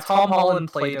with that, Tom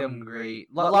Holland played him great.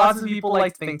 Lots of people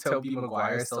like to think Tobey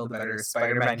Maguire is still the better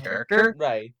Spider-Man character.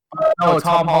 Right. No,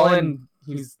 Tom Holland,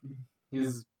 he's you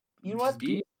know what?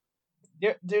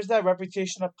 There's that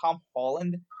reputation of Tom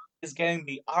Holland is getting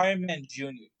the Iron Man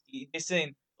Jr. They're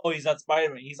saying, oh, he's not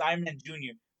Spider-Man, he's Iron Man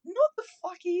Jr. No, the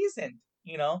fuck he isn't,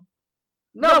 you know?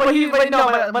 No, but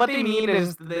what they mean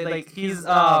is like he's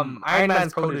Iron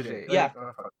Man's protege. Yeah.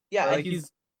 Like he's.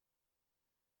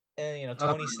 And you know,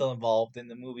 Tony's still involved in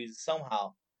the movies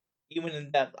somehow. Even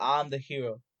in death, I'm the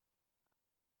hero.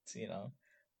 You know,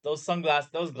 those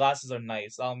glasses are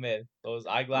nice. I'll admit, those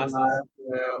eyeglasses.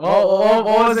 What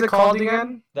was it called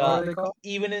again?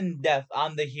 Even in death,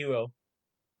 I'm the hero.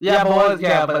 Yeah, but what was the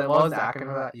acronym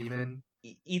for that? Even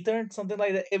Ether, something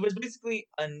like that. It was basically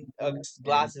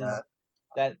glasses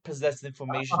that possessed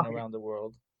information around the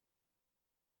world.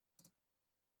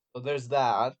 So there's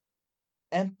that,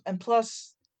 and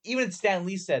plus, even Stan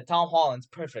Lee said Tom Holland's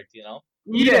perfect. You know.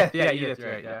 Edith,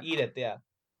 right? Yeah. Edith, yeah.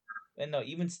 And no,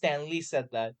 even Stan Lee said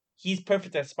that he's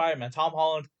perfect as Spider-Man. Tom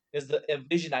Holland is the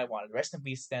vision I wanted. Rest in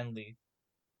peace, Stan Lee.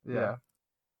 Yeah.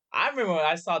 I remember when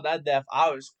I saw that death,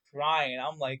 I was crying.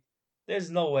 I'm like,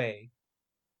 there's no way.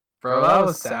 Bro, that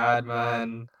was sad,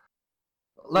 man.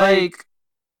 Like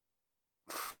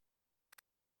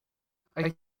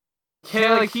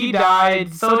he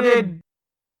died. So did,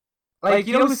 like,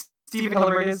 you know who Steven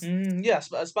Hillenburg is? Yeah,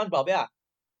 SpongeBob, yeah.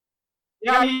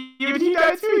 Yeah, he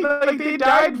died too. Like, they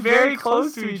died very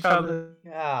close to each other.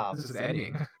 Yeah. This is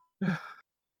ending.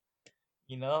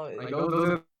 You know? Like, those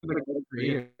are the good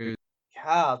creators.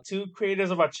 Yeah, two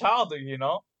creators of our childhood, you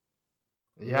know?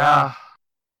 Yeah.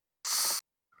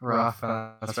 Rough.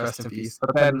 Rest in peace.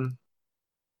 But then,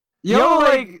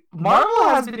 like, Marvel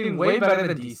has been doing way better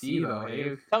than DC, though.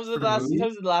 Hey? Comes to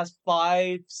the last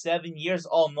 5-7 years,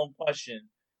 oh, no question.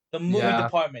 The movie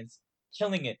department's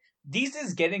killing it. DC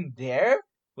is getting there,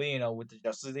 you know, with the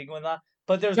Justice League and that.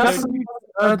 But there's Justice League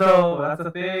though. That's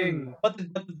the thing. But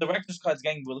the director's cut is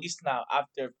getting released now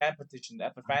after fan petition,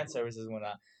 after fan services and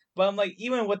whatnot. But I'm like,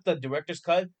 even with the director's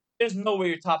cut, there's no way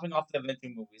you're topping off the Avenger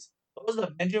movies. Those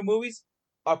Avenger movies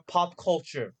are pop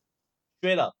culture,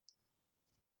 straight up.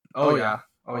 Oh yeah.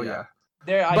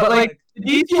 They're but like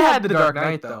DC had the Dark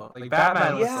Knight though. Like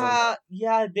Batman.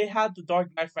 Yeah, they had the Dark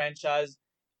Knight franchise.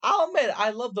 I'll admit,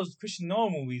 I love those Christian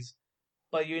Nolan movies,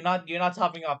 but you're not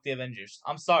topping off the Avengers.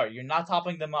 I'm sorry, you're not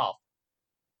topping them off.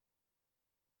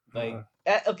 Like,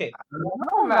 okay. I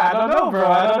don't know, bro.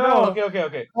 I don't know.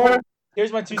 Okay.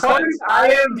 Here's my 2 cents. According to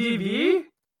IMDb,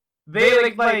 they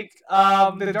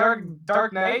the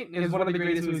Dark Knight is one of the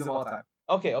greatest movies of all time.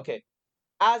 Okay.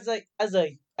 As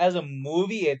a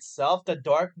movie itself, The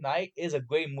Dark Knight is a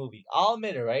great movie. I'll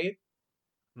admit it, right?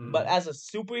 But as a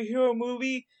superhero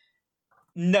movie,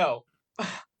 no.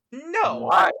 No.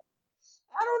 Why?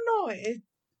 I don't know.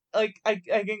 I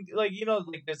can like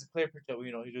like there's a clear picture.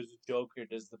 There's the Joker,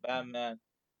 there's the Batman.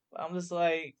 I'm just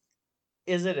like,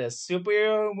 is it a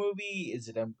superhero movie? Is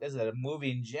it a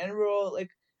movie in general? Like,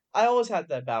 I always had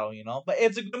that battle, But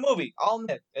it's a good movie. I'll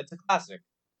admit, it's a classic.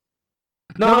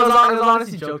 No, it was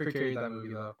honestly Joker carried that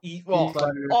movie though.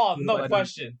 No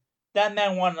question. That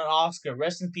man won an Oscar.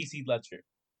 Rest in peace, Heath Ledger.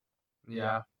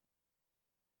 Yeah.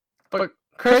 But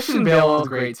Christian Bale was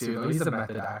great too. Though. He's a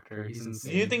method actor. He's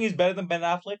insane. Do you think he's better than Ben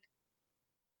Affleck?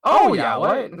 Oh yeah,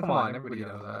 what? Come on, everybody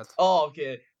knows that. Oh,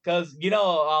 okay. Because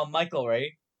Michael,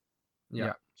 right?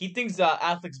 Yeah. He thinks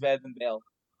Affleck's better than Bale.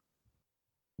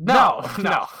 No.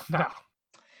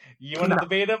 You want to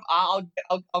debate him? I'll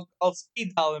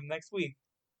speed dial him next week.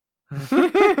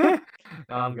 No,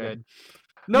 I'm good.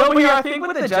 No, but yeah, I think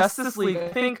with the Justice League, I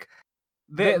think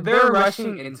they're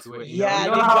rushing into it. Yeah,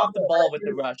 they dropped the ball with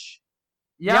the rush.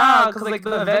 Yeah, because like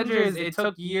the Avengers, it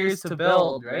took years to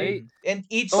build, right? And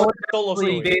each solo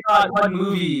story. They thought one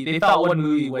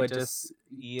movie would just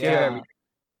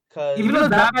even though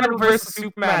Batman vs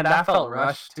Superman, that felt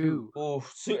rushed too. Oh,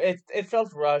 so it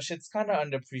felt rushed. It's kind of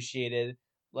underappreciated.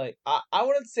 Like I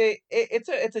wouldn't say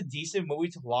it's a decent movie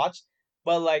to watch,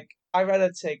 but like I'd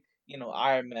rather take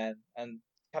Iron Man and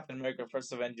Captain America: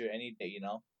 First Avenger any day,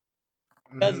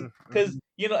 because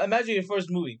imagine your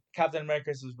first movie, Captain America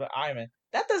vs Iron Man.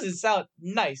 That doesn't sound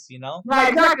nice, Yeah,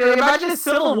 exactly. Imagine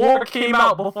Civil War came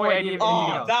out before any of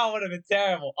that would have been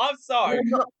terrible. I'm sorry.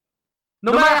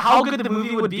 No matter how good the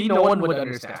movie would be, no one would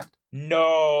understand.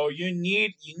 No, you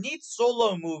need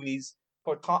solo movies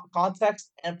for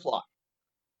context and plot.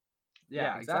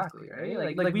 Yeah, exactly,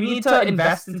 right? Like we need to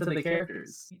invest into the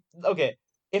characters. Okay,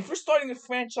 if we're starting a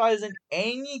franchise in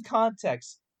any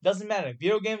context, doesn't matter.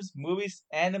 Video games, movies,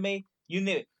 anime, you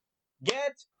need it.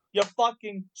 Get your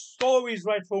fucking stories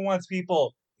right for once,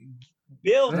 people.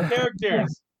 Build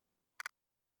characters.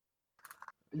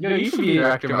 Yo, you should be a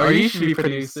director, or you should be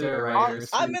producer, writer.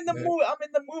 I'm in the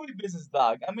movie business,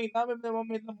 dog. I'm in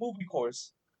the movie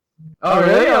course. Oh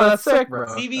really? Oh, that's sick, bro.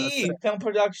 TVE, film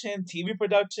production, TV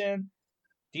production,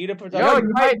 theater production. Yo, you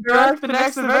might direct the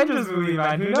next Avengers movie,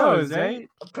 man. Who knows, right?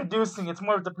 Producing, it's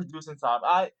more of the producing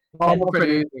side.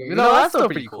 Producing. No, that's still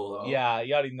pretty cool, though. Yeah,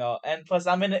 you already know. And plus,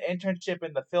 I'm in an internship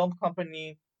in the film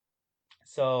company,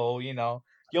 so you'll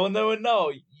never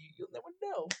know. You'll never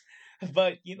know.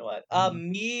 But you know what?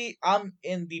 I'm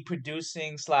in the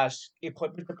producing /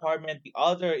 equipment department. The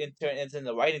other intern is in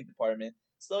the writing department.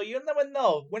 So you'll never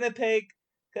know. Winnipeg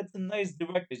got some nice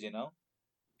directors,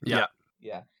 Yeah.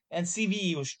 Yeah. And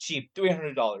CVE was cheap,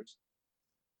 $300.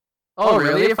 Oh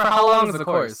really? For how long is the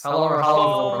course? How long is the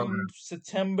program?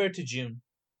 September to June.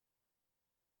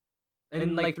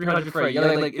 And like 300 for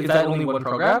like is that only one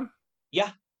program? Yeah.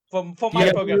 For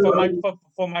my program.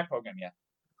 For my program, yeah.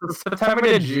 September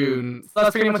to June. So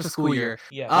that's pretty much a school year.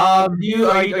 Yeah. Are you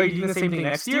doing the same thing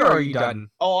next year, or are you done?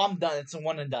 Oh, I'm done. It's a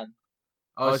one and done.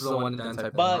 Oh, it's a one and done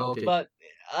type. But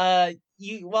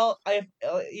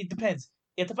it depends.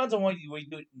 It depends on what you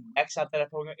do next after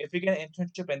that program. If you get an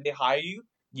internship and they hire you,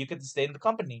 you get to stay in the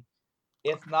company.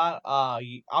 If not,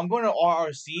 I'm going to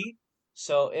RRC.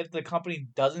 So if the company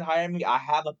doesn't hire me, I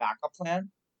have a backup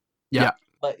plan. Yeah.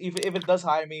 But if it does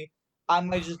hire me, I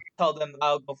might just tell them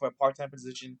I'll go for a part-time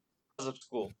position because of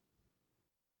school.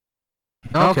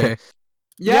 Okay.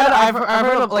 Yeah, I've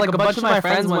heard of like a bunch of my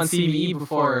friends went CVE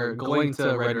before going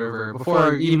to Red River,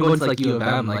 before even going to like U of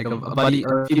M. Like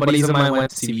a few buddies of mine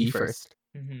went to CVE first,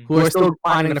 who are still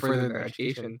planning to further their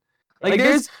education. Like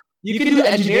you can do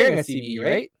engineering at CVE,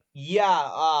 right?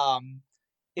 Yeah.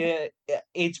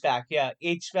 HVAC. Yeah,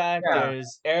 HVAC. Yeah.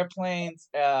 There's airplanes,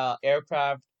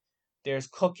 aircraft. There's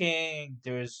cooking.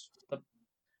 There's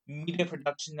media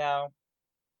production now.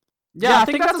 Yeah, I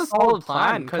think that's a solid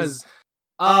plan because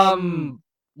one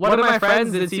of my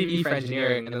friends did CVE for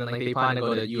engineering, and then like they plan to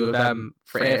go to U of M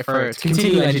for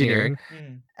continue engineering.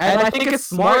 And I think it's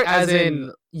smart, as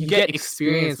in you get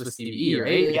experience with CVE,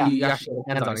 right? Yeah. You actually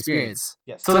get hands-on experience.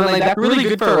 Yes. So then like that's really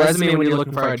good for a resume when you're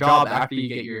looking for a job after you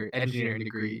get your engineering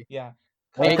degree. Yeah.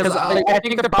 Because I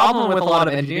think the problem with a lot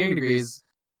of engineering degrees,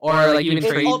 or like even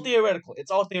trade,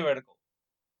 it's all theoretical.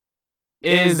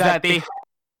 Is that they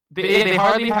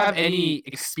hardly have any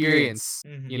experience,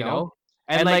 you know?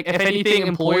 And like if anything,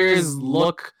 employers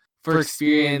look for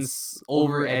experience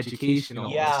over education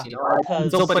almost, yeah, you know?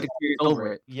 They'll put experience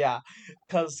over it. Yeah,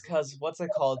 because what's it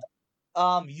called?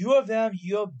 U of M,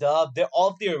 U of W, they're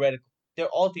all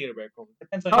theoretical.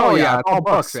 Depends on all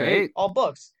books, right? All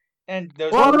books. And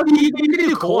there's you can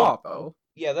do co-op though.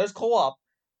 Yeah, there's co-op,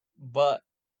 but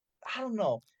I don't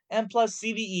know. And plus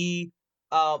CVE,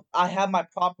 I have my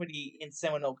property in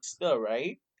Seminole still,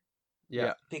 right?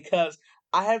 Yeah. Because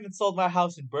I haven't sold my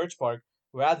house in Birch Park.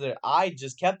 Rather, I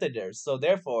just kept it there. So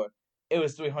therefore, it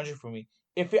was 300 for me.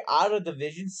 If you're out of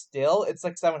division, still it's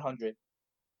like 700.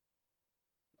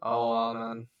 Oh wow,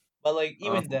 man. But like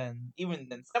even then,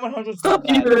 700 is still not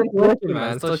cheaper bad. than tuition,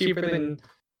 man. Still cheaper than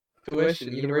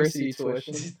tuition, university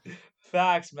tuition.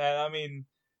 Facts, man. I mean,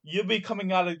 you'll be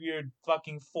coming out of your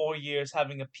fucking 4 years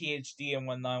having a PhD and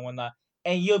whatnot,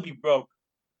 and you'll be broke.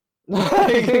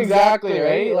 Exactly,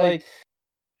 right? Like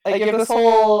if this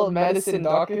whole medicine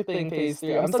doctor thing pays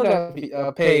through, I'm still gonna be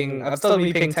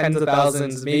paying tens of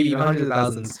thousands, maybe even hundreds of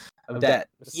thousands of debt.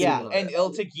 Yeah, and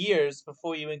it'll take years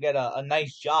before you even get a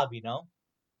nice job, you know?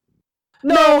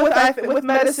 No, with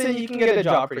medicine, you can get a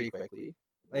job pretty quickly.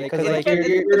 Like, cause it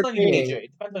depends on your major.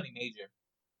 It depends on your major.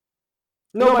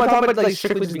 No, but I'm talking about like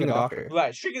strictly just being a doctor.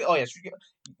 Right, strictly. Oh yeah, strictly.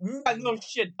 No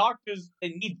shit. Doctors, they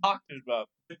need doctors, bro.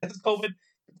 This COVID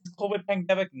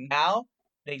pandemic now,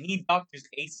 they need doctors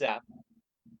ASAP.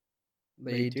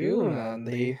 They do, man.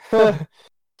 They.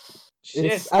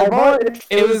 Shit.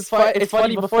 It's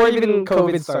funny, before even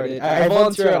COVID started, I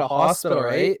volunteer at a hospital,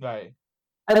 right? Right.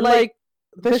 And like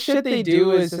the shit they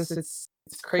do is just it's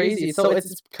crazy. So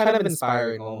it's kind of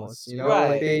inspiring almost, you know?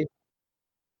 Right. Like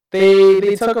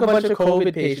they took a bunch of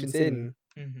COVID patients in.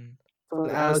 Mm-hmm.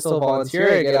 And I was still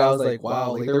volunteering, and I was like,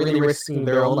 wow, like they're really risking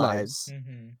their own lives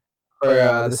for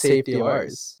the safety of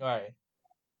ours. Right.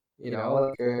 You know,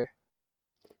 like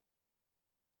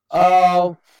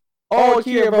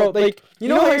here, bro. Like, you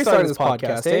know how you're starting this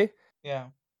podcast, eh? Yeah.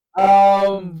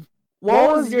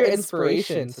 What was your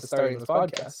inspiration to starting this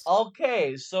podcast?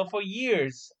 Okay, so for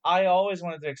years, I always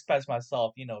wanted to express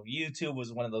myself. You know, YouTube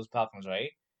was one of those platforms,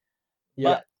 right? Yeah.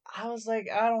 But I was like,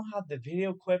 I don't have the video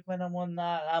equipment and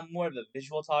whatnot. I'm more of the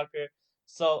visual talker.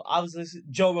 So I was listening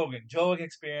Joe Rogan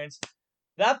Experience.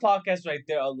 That podcast right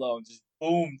there alone just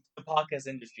boomed the podcast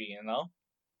industry, you know?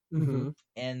 Mm-hmm.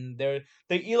 And the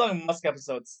Elon Musk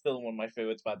episode's still one of my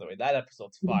favorites, by the way. That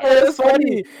episode's fire. It's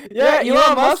funny. Yeah,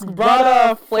 Elon Musk brought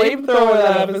a flamethrower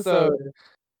that episode.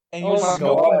 And he was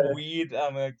smoking weed.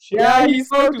 I'm like, yeah, he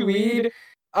smoked weed.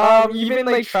 Even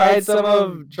like tried some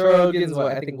of Joe Rogan's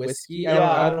I think whiskey.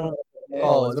 I don't know what it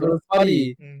was, but it was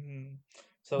funny. Mm-hmm.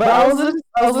 So but I was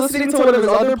listening to one of his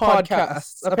other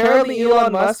podcasts. Apparently,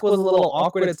 Elon Musk was a little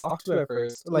awkward to talk to at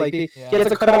first. Like he had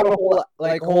to cut out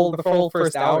the whole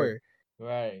first hour.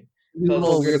 Right.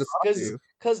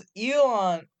 Because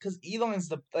Elon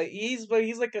is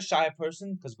he's like a shy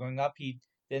person because growing up he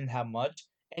didn't have much.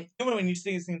 And even when you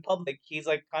see this in public, he's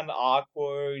like kind of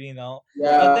awkward, you know.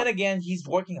 Yeah. But then again, he's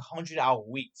working 100-hour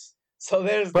weeks, so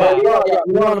there's that.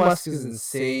 Elon Musk is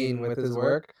insane with his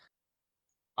work.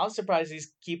 I'm surprised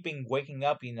he's keeping waking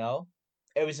up, you know,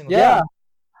 every single day.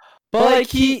 But like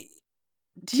do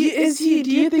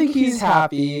you think he's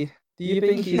happy? Do you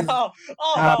think he's happy?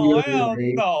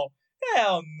 Oh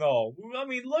hell no! I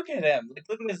mean, look at him. Like,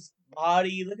 look at his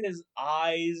body. Look at his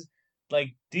eyes.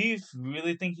 Like, do you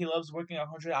really think he loves working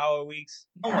 100-hour weeks?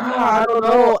 No one does. I don't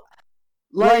know.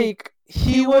 Like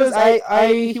he was,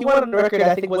 he went on record.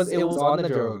 I think it was on the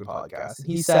Joe Rogan podcast.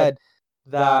 He said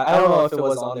that I don't know if it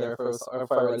was on there first or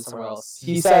if I read it somewhere else.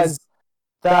 He says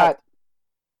that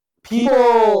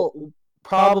people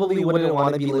probably wouldn't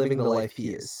want to be living the life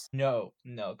he is. No,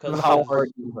 because how hard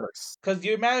he works. Because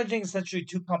you're managing essentially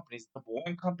two companies, the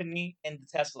Boring Company and the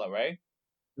Tesla, right?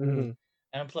 Mm-hmm.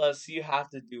 And plus, you have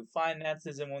to do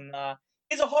finances and whatnot.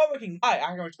 He's a hardworking guy.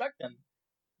 I can respect him.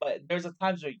 But there's a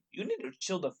times where you need to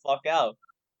chill the fuck out.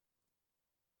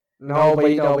 No, but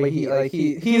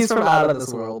he's from out of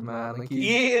this world, man. Like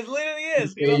he literally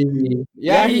is.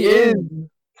 Yeah, he is.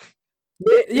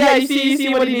 Yeah, you see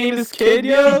what he named his kid,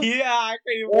 yo? Yeah, I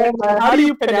can't even. How do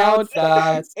you pronounce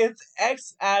that? It's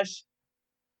X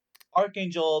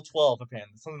Archangel 12,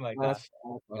 apparently, something like that. That's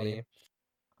funny.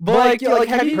 But like,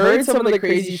 have you heard some of the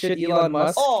crazy shit Elon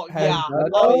Musk? Yeah,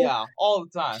 all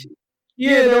the time.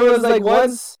 Yeah, there was like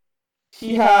once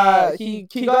he got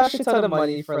a shit ton of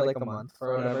money for like a month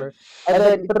or whatever,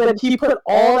 and then he put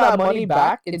all that money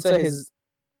back into his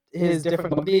different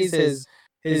companies, his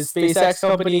SpaceX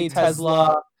company,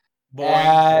 Tesla,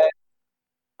 and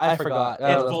I forgot.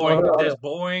 It's Boring. There's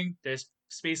Boring. There's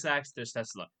SpaceX. There's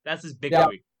Tesla. That's his big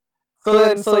three.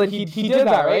 So then he did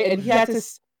that, right? And he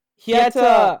had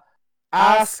to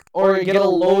ask or get a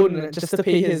loan just to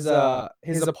pay his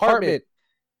apartment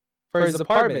for his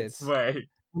apartments. Right.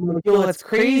 Yo, that's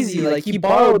crazy. Like he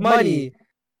borrowed money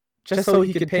just so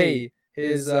he could pay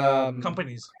his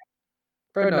companies.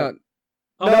 Apartment.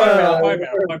 I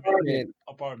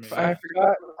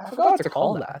forgot what to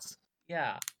call that.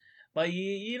 Yeah. But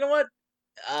you know what?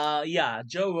 Yeah,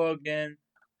 Joe Rogan.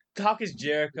 Talk is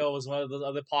Jericho was one of those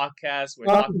other podcasts where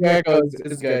Talk is Jericho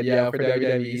is good, yeah, for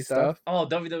WWE stuff. Oh,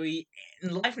 WWE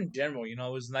and life in general, it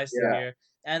was nice to hear.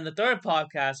 And the third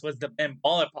podcast was the Ben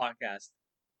Baller podcast.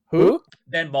 Who?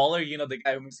 Ben Baller, the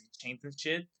guy who makes chains and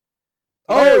shit.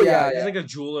 Oh yeah, he's like a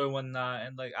jeweler and whatnot,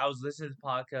 and like I was listening to the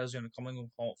podcast, coming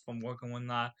home from work and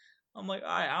whatnot. I'm like, all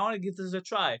right, I want to give this a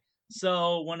try.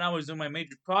 So when I was doing my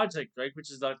major project, right,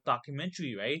 which is the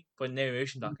documentary, right, for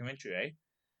narration documentary,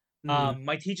 right,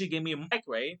 my teacher gave me a mic,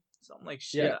 right. So I'm like,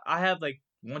 shit, I have like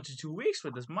 1 to 2 weeks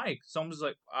with this mic. So I'm just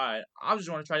like, all right, I just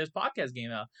want to try this podcast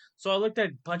game out. So I looked at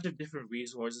a bunch of different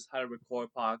resources, how to record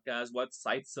podcasts, what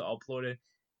sites to upload it,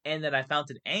 and then I found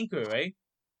an Anchor, right.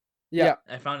 Yeah.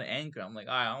 I found an Anchor. I'm like,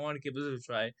 all right, I want to give this a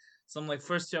try. So I'm like,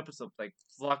 first 2 episodes, like,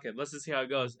 fuck it, let's just see how it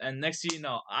goes. And next thing you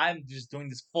know, I'm just doing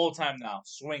this full time now,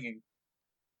 swinging.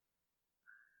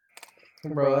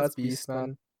 Bro, that's beast,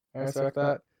 man. I respect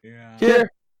that. Yeah. Here,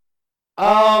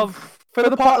 for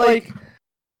the part, like,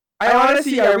 I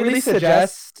really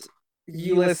suggest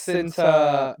you listen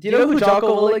to. Do you know who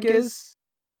Jocko Willink is?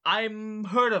 I'm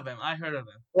heard of him. I heard of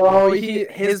him. Oh,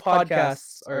 his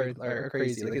podcasts are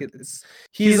crazy. Like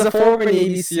he's a former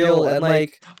Navy SEAL and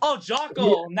like. Oh,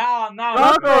 Jocko! Now.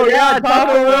 Jocko, yeah,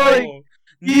 Jocko Willink.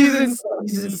 He's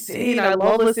insane. I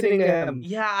love listening to him.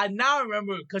 Yeah, I now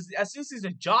remember because as soon as he's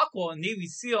a Jocko and Navy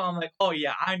SEAL, I'm like, oh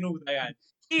yeah, I know that guy.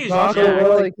 He's Jocko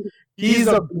Willink. He's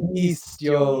a beast,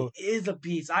 yo. He is a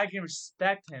beast. I can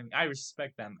respect him. I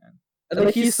respect that man.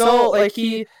 Like he's so like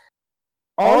he.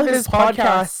 All of his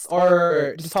podcasts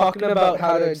are just talking about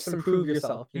how to just improve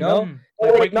yourself,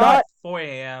 Like not 4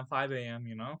 a.m., 5 a.m.,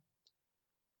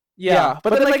 Yeah,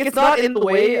 but then, like, it's not in the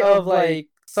way of, like,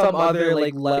 some other,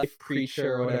 like, life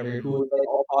preacher or whatever who is, like,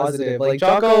 all positive. Like,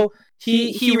 Jocko,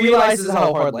 he realizes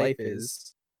how hard life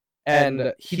is.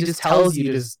 And he just tells you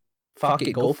to just fuck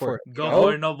it, go for it. Go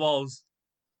for it, no balls.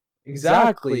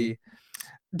 Exactly.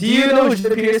 Do you know who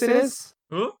Jordan Peterson is?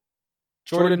 Who?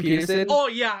 Jordan Peterson. Oh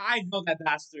yeah, I know that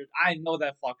bastard. I know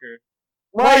that fucker.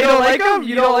 Why, you don't like him?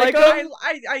 You don't like him?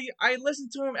 I listen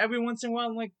to him every once in a while.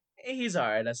 I'm like, hey, he's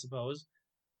alright, I suppose.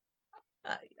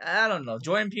 I don't know.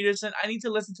 Jordan Peterson, I need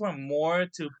to listen to him more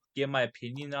to give my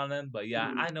opinion on him. But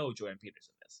yeah, I know who Jordan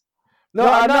Peterson is. No,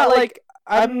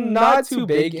 I'm not too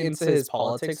big into his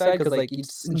politics side because, like,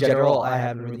 in general, I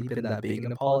haven't really been that big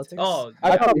into politics. Oh,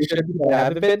 I probably should have,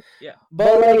 haven't been. Yeah.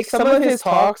 But, like, some of his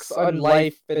talks on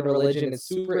life and religion is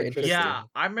super interesting. Yeah,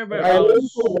 I remember. I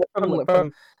learned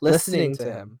from listening to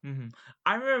him. Mm-hmm.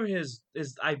 I remember his.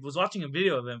 I was watching a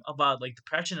video of him about like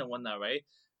depression and whatnot, right?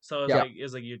 So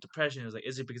it's like your depression is like,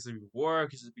 is it because of your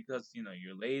work? Is it because you're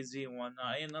lazy and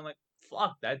whatnot? And I'm like,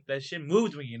 fuck, that shit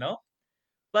moved me,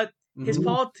 But his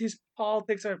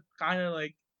politics are kind of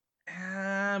like,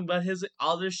 but his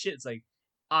other shit's like,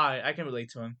 I can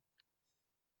relate to him.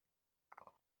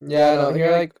 Yeah, no,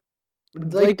 you're like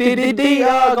they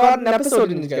got an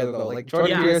episode in together though, like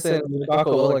Jordan Peterson and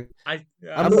Jocko. Like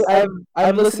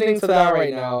I'm listening to that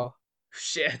right now.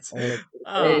 Shit,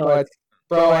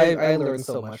 bro, I learned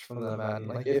so much from them, man.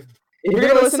 Like if you're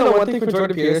gonna listen to one thing from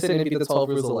Jordan Peterson, it'd be the 12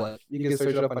 Rules of Life. You can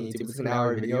search it up on YouTube. It's an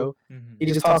hour video. Mm-hmm. He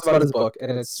just talks about his book,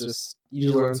 and it's just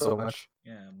you learn so much.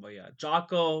 Yeah, but yeah,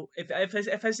 Jocko.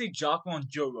 If I say Jocko on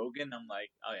Joe Rogan, I'm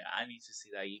like, oh yeah, I need to see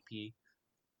that EP.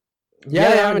 Yeah,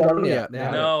 they haven't done it yet.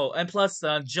 No, and plus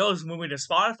Joe's moving to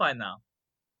Spotify now.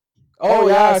 Oh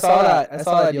yeah, I saw that. I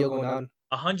saw that deal going on.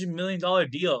 $100 million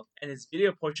deal, and his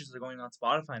video portions are going on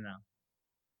Spotify now.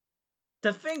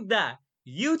 To think that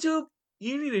YouTube.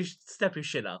 You need to step your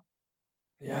shit up.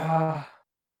 Yeah.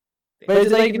 But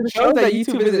it's like, it shows that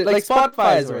YouTube is, like,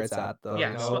 Spotify is where it's at, though.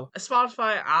 Yeah,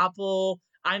 Spotify, Apple.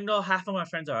 I know half of my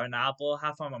friends are on Apple,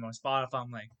 half of them are on Spotify. I'm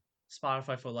like,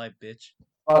 Spotify for life, bitch.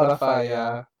 Spotify,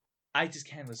 yeah. I just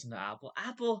can't listen to Apple.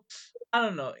 Apple, I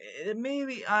don't know.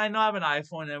 Maybe, I know I have an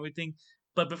iPhone and everything,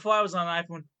 but before I was on an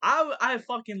iPhone, I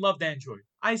fucking loved Android.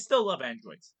 I still love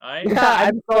Androids, alright? Yeah,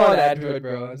 I'm still on Android,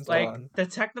 bro. The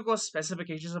technical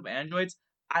specifications of Androids,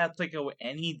 I apply it with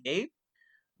any day.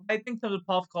 I think in terms of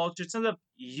pop culture, in terms of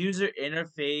user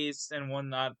interface and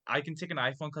whatnot, I can take an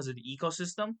iPhone because of the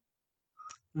ecosystem.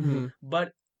 Mm-hmm.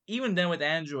 But even then with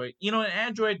Android, in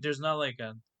Android, there's not like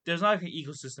an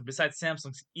ecosystem besides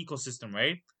Samsung's ecosystem,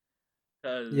 right?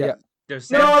 Yeah. There's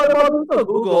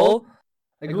Google.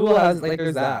 Like Google has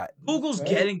there's that. Google's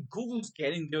getting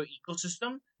their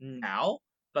ecosystem now,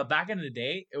 but back in the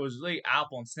day, it was really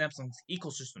Apple and Samsung's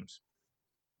ecosystems.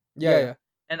 Yeah.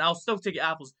 And I'll still take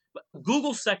Apple's, but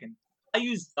Google's second. I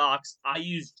use Docs. I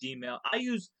use Gmail. I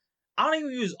don't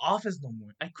even use Office no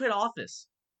more. I quit Office.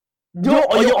 Yo,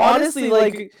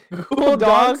 honestly, Google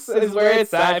Docs is where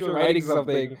it's at for writing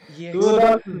something. Yeah, Google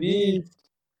Docs is me.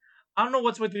 I don't know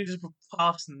what's with these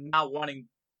profs not wanting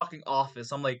fucking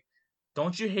office. I'm like,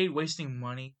 don't you hate wasting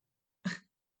money?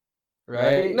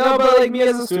 Right? No, but like me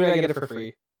as a student, I get it for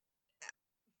free.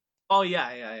 Oh yeah,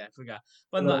 I forgot.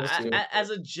 But no, as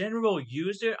a general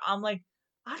user, I'm like,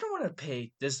 I don't want to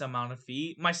pay this amount of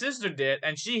fee. My sister did,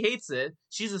 and she hates it.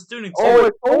 She's a student too. Oh,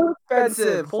 it's so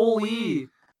expensive. Holy.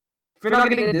 If you're not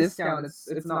getting a discount,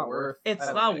 it's not worth it. It's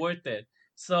not worth it.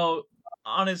 So,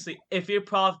 honestly, if your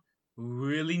prof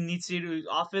really needs you to his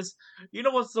office, you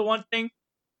know what's the one thing?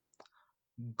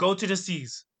 Go to the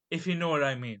C's, if you know what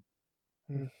I mean.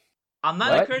 I'm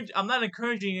not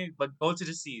encouraging it, but go to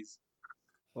the C's.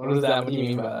 What is that? What do you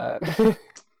mean by that?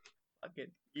 Fuck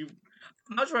it.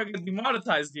 I'm not sure I get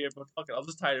demonetized here, but fuck it, I'll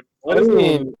just type it. What do you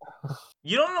mean?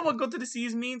 You don't know what go to the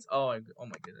C's means? Oh my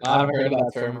goodness. I haven't heard of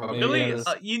that term. Really?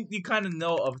 You kind of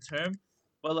know of a term,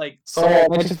 but like. So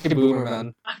I'm just a boomer,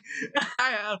 man.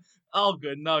 Oh,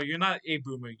 good. No, you're not a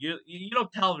boomer. You know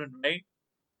Calvin, right?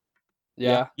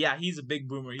 Yeah. Yeah, he's a big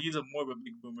boomer. He's more of a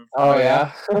big boomer. Oh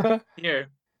yeah. Here.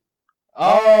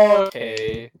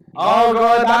 Okay. Oh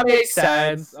god, that makes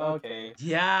sense. Okay.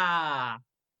 Yeah.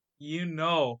 You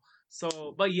know.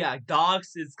 So, but yeah,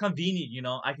 docs is convenient, you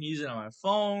know. I can use it on my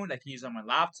phone. I can use it on my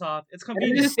laptop. It's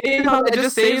convenient. It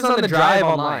just saves on the drive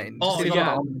online. Oh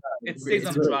yeah, it stays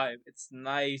on the drive. It's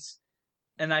nice,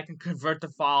 and I can convert the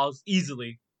files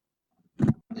easily.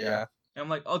 Yeah. And I'm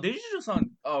like, oh, did you just on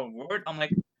Word? I'm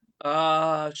like,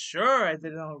 sure, I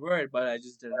did it on Word, but I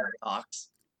just did it on Docs.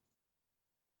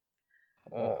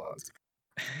 Oh.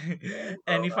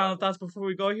 Any final thoughts before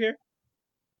we go here?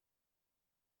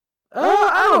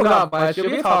 I don't know much.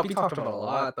 We talked about a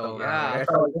lot though. Yeah,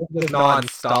 just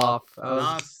non-stop.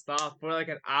 Non-stop for like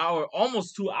an hour,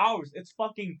 almost 2 hours. It's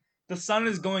fucking. The sun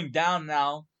is going down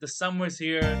now. The summer's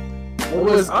here. It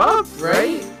was up,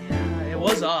 right? Yeah, it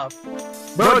was up.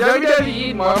 Bro,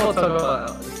 WWE Marvel took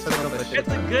up the shit.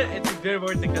 It's a good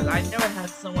word because I never had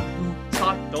someone who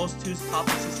taught those two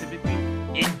topics specifically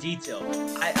in detail.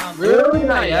 Really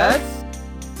not yet.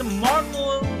 The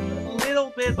Marvel.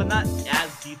 Little bit, but not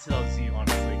as detailed as you,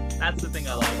 honestly. That's the thing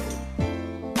I like.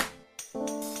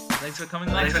 Thanks for coming,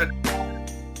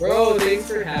 Bro, thanks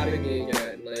for having me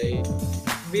again.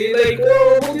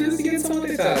 We'll do this again some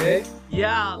other time, eh?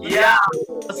 Yeah.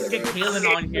 Let's just get Kaylin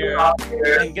on here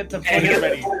and get the footage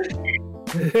ready.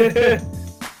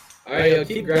 Alright, yo,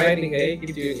 keep grinding, hey?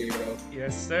 Keep doing you, bro.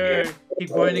 Yes, sir. Keep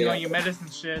grinding on your medicine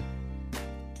shit.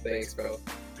 Thanks, bro.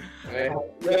 Alright,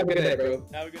 have a good night, bro.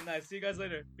 Have a good night. See you guys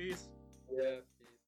later. Peace. Yeah.